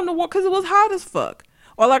dying on the water because it was hot as fuck.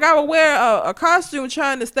 Or like I would wear a costume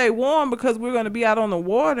trying to stay warm because we're gonna be out on the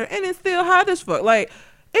water, and it's still hot as fuck. Like,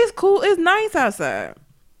 it's cool. It's nice outside.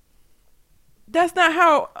 That's not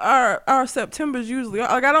how our September's usually are.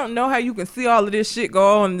 Like, I don't know how you can see all of this shit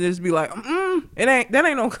go on and just be like, that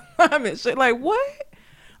ain't no climate shit. Like, what?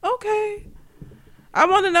 Okay. I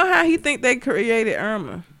want to know how he think they created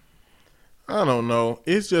Irma. I don't know.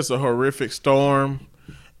 It's just a horrific storm,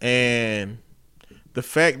 and the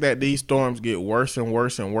fact that these storms get worse and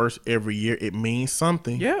worse and worse every year, it means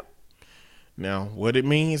something. Yep. Now, what it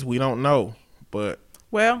means, we don't know, but.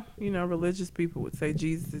 Well, religious people would say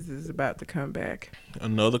Jesus is about to come back.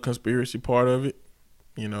 Another conspiracy part of it,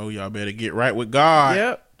 y'all better get right with God.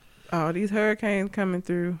 Yep. Oh, these hurricanes coming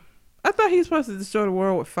through. I thought he was supposed to destroy the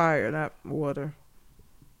world with fire, not water.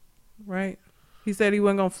 Right? He said he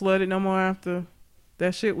wasn't going to flood it no more after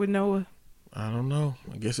that shit with Noah. I don't know.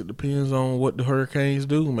 I guess it depends on what the hurricanes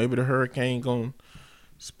do. Maybe the hurricane going to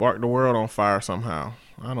spark the world on fire somehow.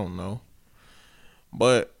 I don't know.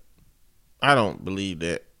 But I don't believe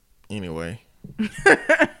that anyway.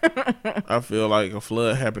 I feel like a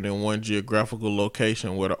flood happened in one geographical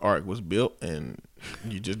location where the ark was built, and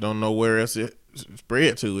you just don't know where else it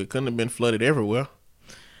spread to. It couldn't have been flooded everywhere.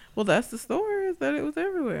 Well, that's the story, is that it was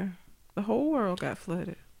everywhere. The whole world got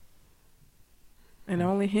flooded. And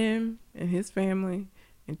only him and his family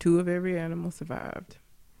and 2 of every animal survived.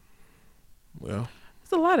 Well,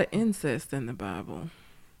 there's a lot of incest in the Bible.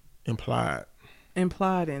 Implied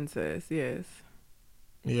incest, yes.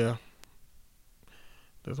 Yeah.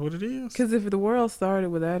 That's what it is. Because if the world started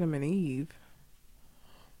with Adam and Eve,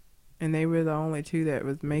 and they were the only 2 that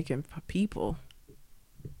was making people,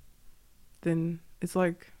 then it's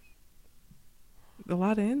like a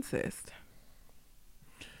lot of incest.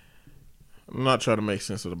 I'm not trying to make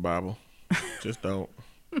sense of the Bible. Just don't.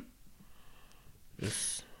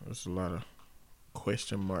 There's a lot of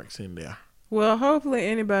question marks in there. Well, hopefully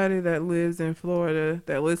anybody that lives in Florida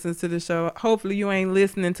that listens to the show, hopefully you ain't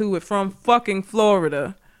listening to it from fucking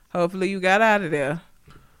Florida. Hopefully you got out of there.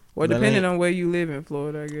 Or depending on where you live in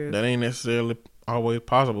Florida, I guess. That ain't necessarily always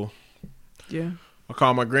possible. Yeah. I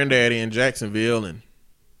called my granddaddy in Jacksonville, and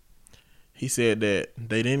he said that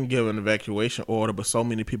they didn't give an evacuation order, but so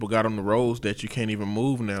many people got on the roads that you can't even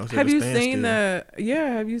move now. Have you seen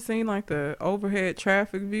have you seen like the overhead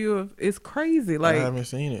traffic view of? It's crazy. Like, I haven't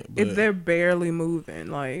seen it, but they're barely moving.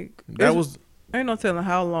 Like, ain't no telling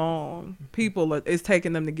how long it's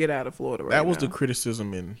taking them to get out of Florida right now. That was the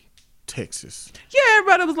criticism in Texas. Yeah,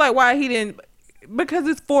 everybody was like, why he didn't? Because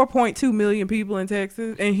it's 4.2 million people in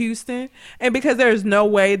Texas and Houston, and because there's no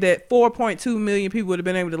way that 4.2 million people would have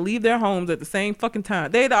been able to leave their homes at the same fucking time.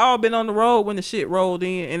 They'd all been on the road when the shit rolled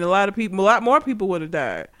in, and a lot more people would have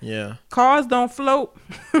died. Yeah, cars don't float.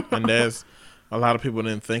 And there's a lot of people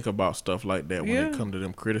didn't think about stuff like that when it come to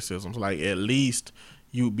them criticisms. Like, at least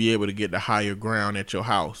you'd be able to get the higher ground at your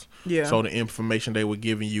house. Yeah. So the information they were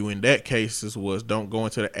giving you in that cases was, don't go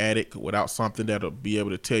into the attic without something that'll be able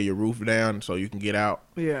to tear your roof down so you can get out.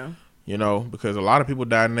 Yeah. You know, because a lot of people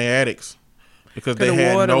died in their attics because they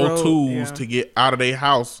had no tools to get out of their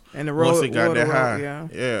house and the road, once it got that high.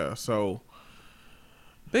 Yeah. So.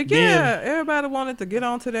 But yeah, everybody wanted to get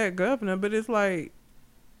onto that governor, but it's like,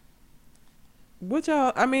 what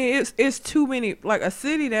y'all? I mean, it's too many. Like, a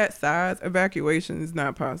city that size, evacuation is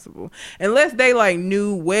not possible unless they like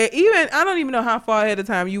knew where. Even I don't even know how far ahead of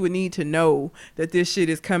time you would need to know that this shit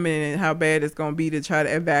is coming and how bad it's gonna be to try to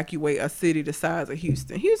evacuate a city the size of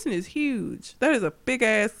Houston. Houston is huge. That is a big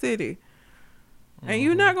ass city, and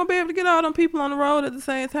you're not gonna be able to get all them people on the road at the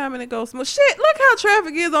same time and it goes smooth. Shit, look how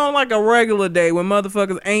traffic is on like a regular day when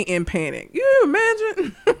motherfuckers ain't in panic. You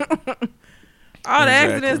imagine? All the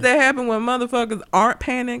accidents that happen when motherfuckers aren't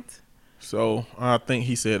panicked. So I think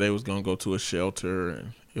he said they was gonna go to a shelter,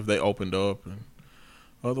 and if they opened up, and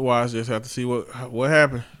otherwise just have to see what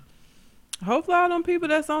happened. Hopefully all them people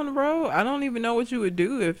that's on the road, I don't even know what you would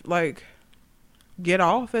do if like get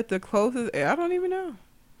off at the closest. I don't even know.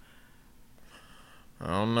 I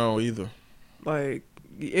don't know either. Like,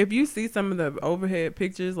 if you see some of the overhead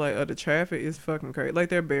pictures like of the traffic, it's fucking crazy. Like,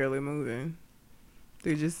 they're barely moving.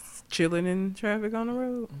 They're just chilling in traffic on the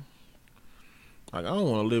road. Like, I don't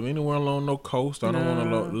want to live anywhere along no coast. I don't want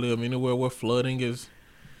to live anywhere where flooding is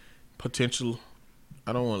potential.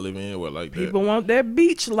 I don't want to live anywhere like that. People want that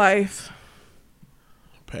beach life.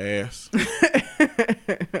 Pass.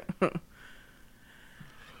 The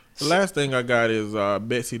last thing I got is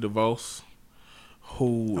Betsy DeVos,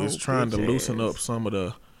 who is trying to loosen up some of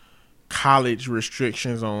the college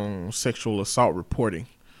restrictions on sexual assault reporting.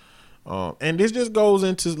 And this just goes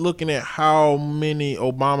into looking at how many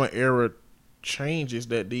Obama-era changes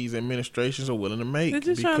that these administrations are willing to make. They're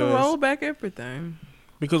just trying to roll back everything.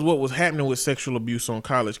 Because what was happening with sexual abuse on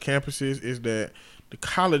college campuses is that the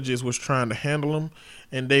colleges was trying to handle them,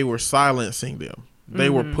 and they were silencing them. They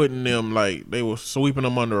were putting them, like, they were sweeping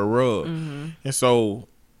them under a rug. And so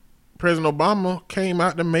President Obama came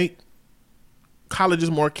out to make colleges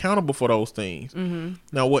more accountable for those things.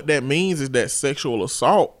 Now, what that means is that sexual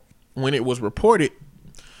assault, when it was reported,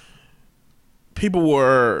 people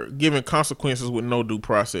were given consequences with no due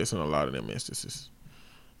process in a lot of them instances,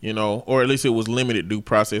 you know, or at least it was limited due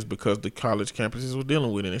process because the college campuses were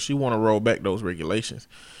dealing with it. And she want to roll back those regulations.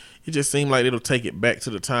 It just seemed like it'll take it back to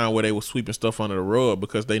the time where they were sweeping stuff under the rug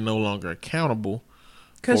because they no longer accountable.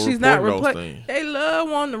 Because she's not replacing. They love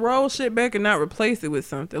wanting to roll shit back and not replace it with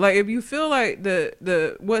something. Like, if you feel like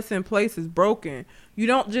the what's in place is broken, you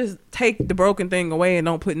don't just take the broken thing away and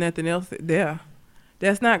don't put nothing else there.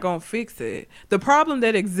 That's not gonna fix it. The problem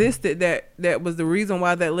that existed, that was the reason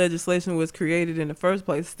why that legislation was created in the first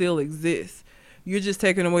place, still exists. You're just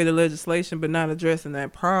taking away the legislation but not addressing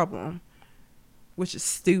that problem, which is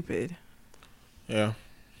stupid. Yeah,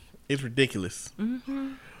 it's ridiculous.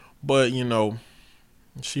 But you know,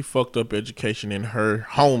 she fucked up education in her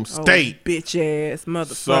home state. Bitch ass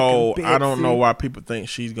motherfucker. So Betsy. I don't know why people think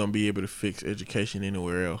she's gonna be able to fix education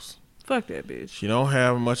anywhere else. Fuck that bitch. She don't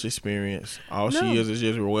have much experience. All she is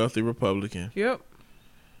just a wealthy Republican. Yep.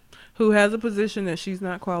 Who has a position that she's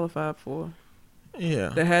not qualified for. Yeah.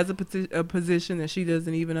 That has a position that she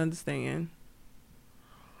doesn't even understand.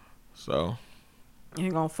 So.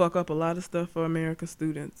 Ain't gonna fuck up a lot of stuff for American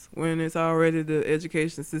students when it's already, the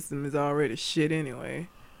education system is already shit anyway.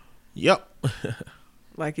 Yep.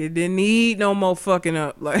 Like, it didn't need no more fucking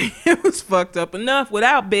up. Like, it was fucked up enough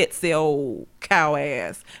without Betsy, old cow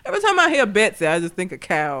ass. Every time I hear Betsy, I just think of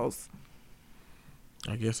cows.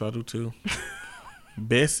 I guess I do too.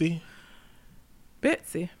 Bessie.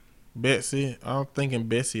 I'm thinking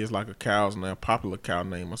Bessie is like a cow's name, a popular cow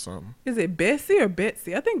name or something. Is it Bessie or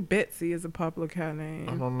Betsy? I think Betsy is a popular cow name.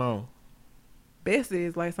 I don't know. Bessie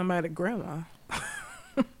is like somebody's grandma.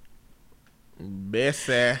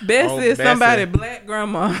 Bessie is somebody's black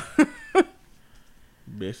grandma.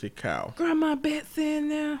 Bessie cow. Grandma Betsy in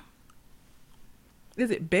there.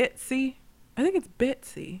 Is it Betsy? I think it's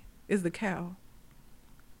Betsy is the cow.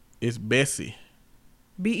 It's Bessie.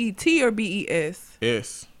 B-E-T or B-E-S?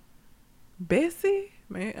 S. Bessie?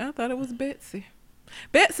 Man, I thought it was Betsy.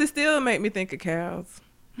 Betsy still make me think of cows.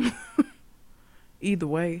 Either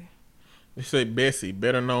way. They say Bessie,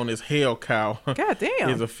 better known as Hell Cow, God damn.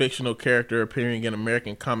 is a fictional character appearing in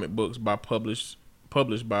American comic books published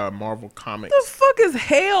by Marvel Comics. The fuck is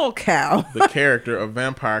Hell Cow? The character of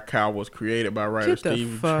Vampire Cow was created by writer Get the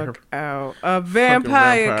Steve fuck out. A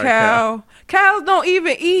vampire cow. Cows don't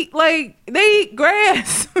even eat, like, they eat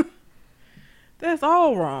grass. That's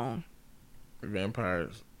all wrong.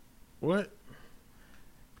 Vampires. What?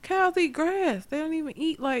 Cows eat grass. They don't even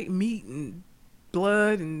eat, like, meat and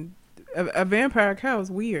blood. And a vampire cow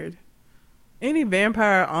is weird. Any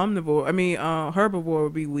vampire herbivore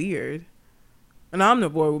would be weird. An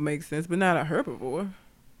omnivore would make sense, but not a herbivore.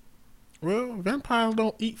 Well, vampires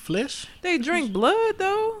don't eat flesh. They drink blood,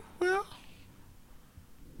 though. Well,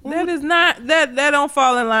 That is not that don't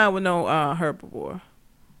fall in line with no herbivore.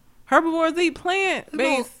 Herbivores eat plant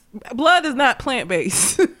based. Blood is not plant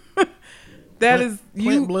based.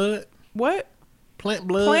 Plant blood. What? Plant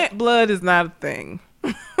blood. Plant blood is not a thing.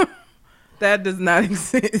 That does not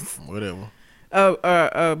exist. Whatever.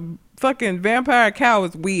 Fucking vampire cow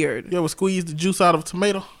is weird. You ever squeeze the juice out of a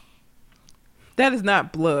tomato? That is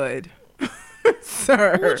not blood,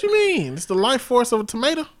 sir. What you mean? It's the life force of a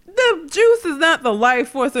tomato. The juice is not the life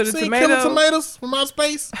force of the tomato. Killing tomatoes from outer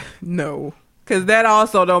space? No, because that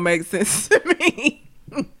also don't make sense to me.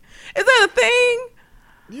 Is that a thing?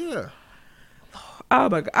 Yeah. Oh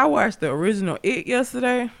my God. I watched the original It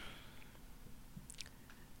yesterday.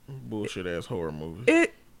 Bullshit ass horror movie.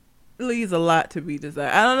 It leaves a lot to be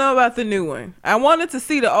desired. I don't know about the new one. I wanted to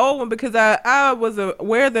see the old one because I was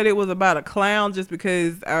aware that it was about a clown just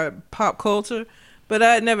because pop culture, but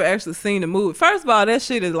I had never actually seen the movie. First of all, that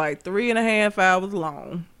shit is like 3.5 hours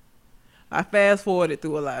long. I fast forwarded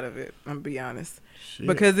through a lot of it, I'm gonna be honest. Shit.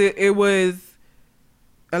 Because it was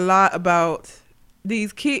a lot about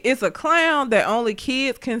these kids. It's a clown that only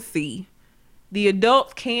kids can see. The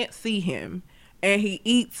adults can't see him, and he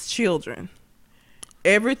eats children.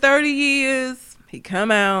 Every 30 years, he come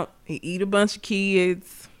out, he eat a bunch of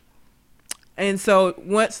kids. And so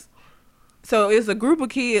it's a group of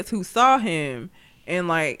kids who saw him and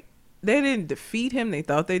like, they didn't defeat him. They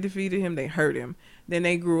thought they defeated him. They hurt him. Then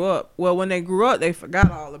they grew up. Well, when they grew up, they forgot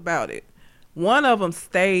all about it. One of them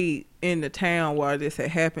stayed in the town where this had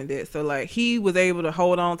happened at. So like, he was able to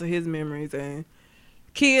hold on to his memories, and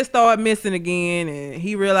kids started missing again, and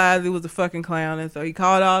he realized it was a fucking clown. And so he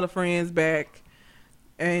called all the friends back.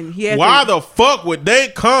 And why the fuck would they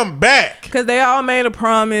come back? Because they all made a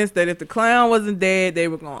promise that if the clown wasn't dead, they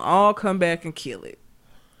were going to all come back and kill it.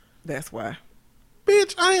 That's why.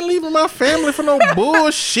 Bitch, I ain't leaving my family for no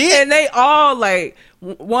bullshit. And they all, like,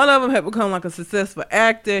 one of them had become, like, a successful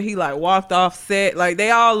actor. He, like, walked off set. Like,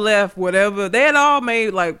 they all left whatever. They had all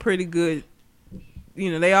made, like, pretty good,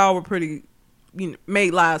 they all were pretty,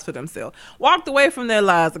 made lives for themselves. Walked away from their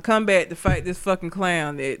lives to come back to fight this fucking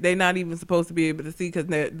clown that they're not even supposed to be able to see because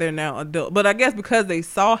they're now adults. But I guess because they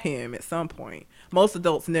saw him at some point, most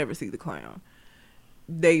adults never see the clown.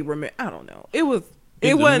 They remember. I don't know. It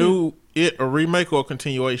wasn't a remake or a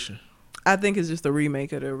continuation? I think it's just a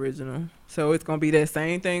remake of the original. So it's gonna be that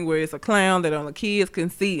same thing where it's a clown that only kids can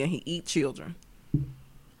see and he eats children.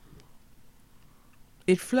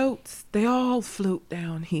 It floats. They all float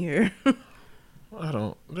down here.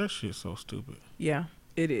 That shit's so stupid. Yeah,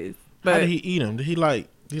 it is. But how did he eat him? Did he like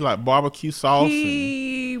barbecue sauce?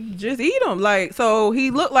 He just eat him. Like, so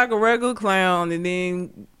he looked like a regular clown, and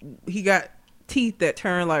then he got teeth that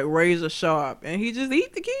turn like razor sharp, and he just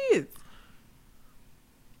eat the kids.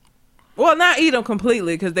 Well, not eat them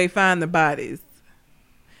completely because they find the bodies,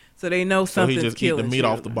 so they know something's killing. So he just eat the meat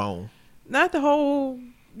off the bone. Not the whole.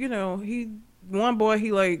 One boy,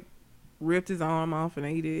 he like ripped his arm off and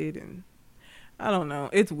ate it, and I don't know.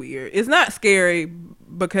 It's weird. It's not scary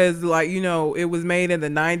because, like, it was made in the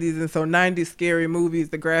 90s, and so 90s scary movies,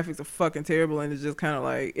 the graphics are fucking terrible, and it's just kind of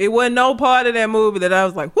like, it wasn't no part of that movie that I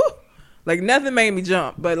was like, whoo! Like, nothing made me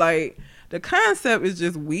jump, but, like, the concept is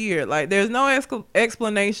just weird. Like, there's no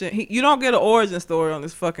explanation. You don't get an origin story on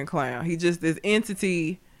this fucking clown. He just this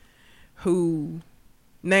entity who,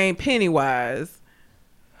 named Pennywise,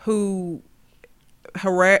 who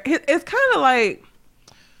it's kind of like,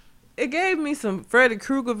 it gave me some Freddy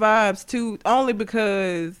Krueger vibes too, only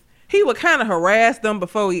because he would kind of harass them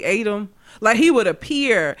before he ate them. Like, he would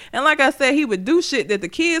appear, and like I said, he would do shit that the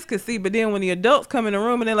kids could see, but then when the adults come in the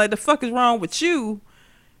room and they're like, the fuck is wrong with you?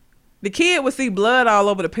 The kid would see blood all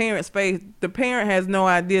over the parent's face. The parent has no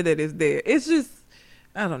idea that it's there. It's just,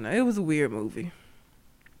 I don't know. It was a weird movie.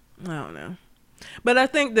 I don't know. But I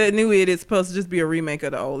think the new It is supposed to just be a remake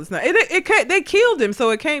of the old. It's not. It can't. They killed him, so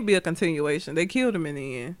it can't be a continuation. They killed him in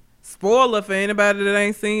the end. Spoiler for anybody that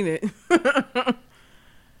ain't seen it.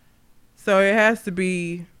 So it has to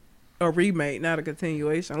be a remake, not a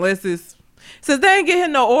continuation. Unless it's since they ain't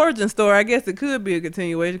getting no origin story. I guess it could be a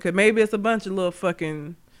continuation because maybe it's a bunch of little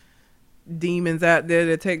fucking demons out there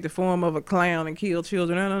that take the form of a clown and kill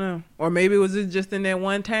children. I don't know. Or maybe it was just in that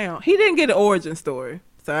one town. He didn't get an origin story.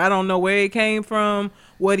 So I don't know where he came from,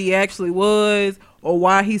 what he actually was, or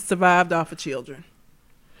why he survived off of children.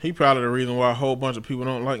 He probably the reason why a whole bunch of people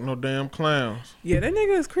don't like no damn clowns. Yeah, that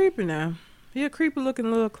nigga is creepy now. He a creepy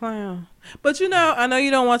looking little clown. But you know, I know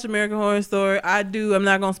you don't watch American Horror Story. I do. I'm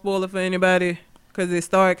not going to spoil it for anybody because it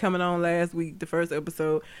started coming on last week, the first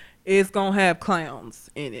episode. It's going to have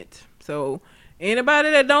clowns in it. So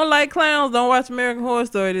anybody that don't like clowns, don't watch American Horror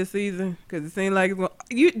Story this season because it seems like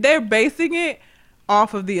they're basing it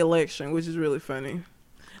off of the election, which is really funny.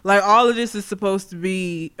 Like all of this is supposed to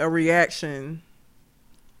be a reaction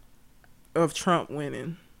of Trump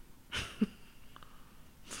winning.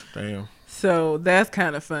 Damn. So that's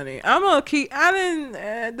kind of funny. I'm gonna keep.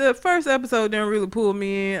 The first episode didn't really pull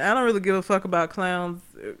me in. I don't really give a fuck about clowns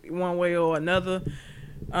one way or another.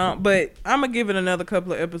 But I'm gonna give it another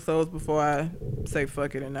couple of episodes before I say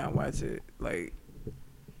fuck it and not watch it. Like,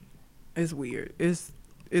 it's weird. It's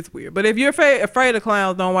weird. But if you're afraid of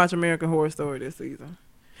clowns, don't watch American Horror Story this season.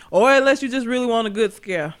 Or unless you just really want a good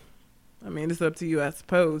scare. I mean, it's up to you, I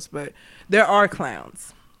suppose. But there are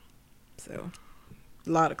clowns. So, a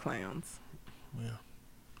lot of clowns.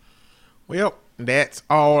 Well, that's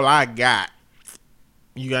all I got.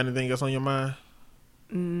 You got anything else on your mind?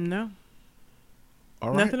 No.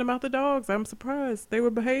 All right. Nothing about the dogs. I'm surprised. They were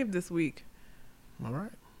behaved this week. All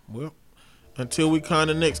right. Well, until we come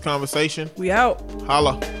to the next conversation. We out.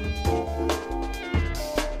 Holla.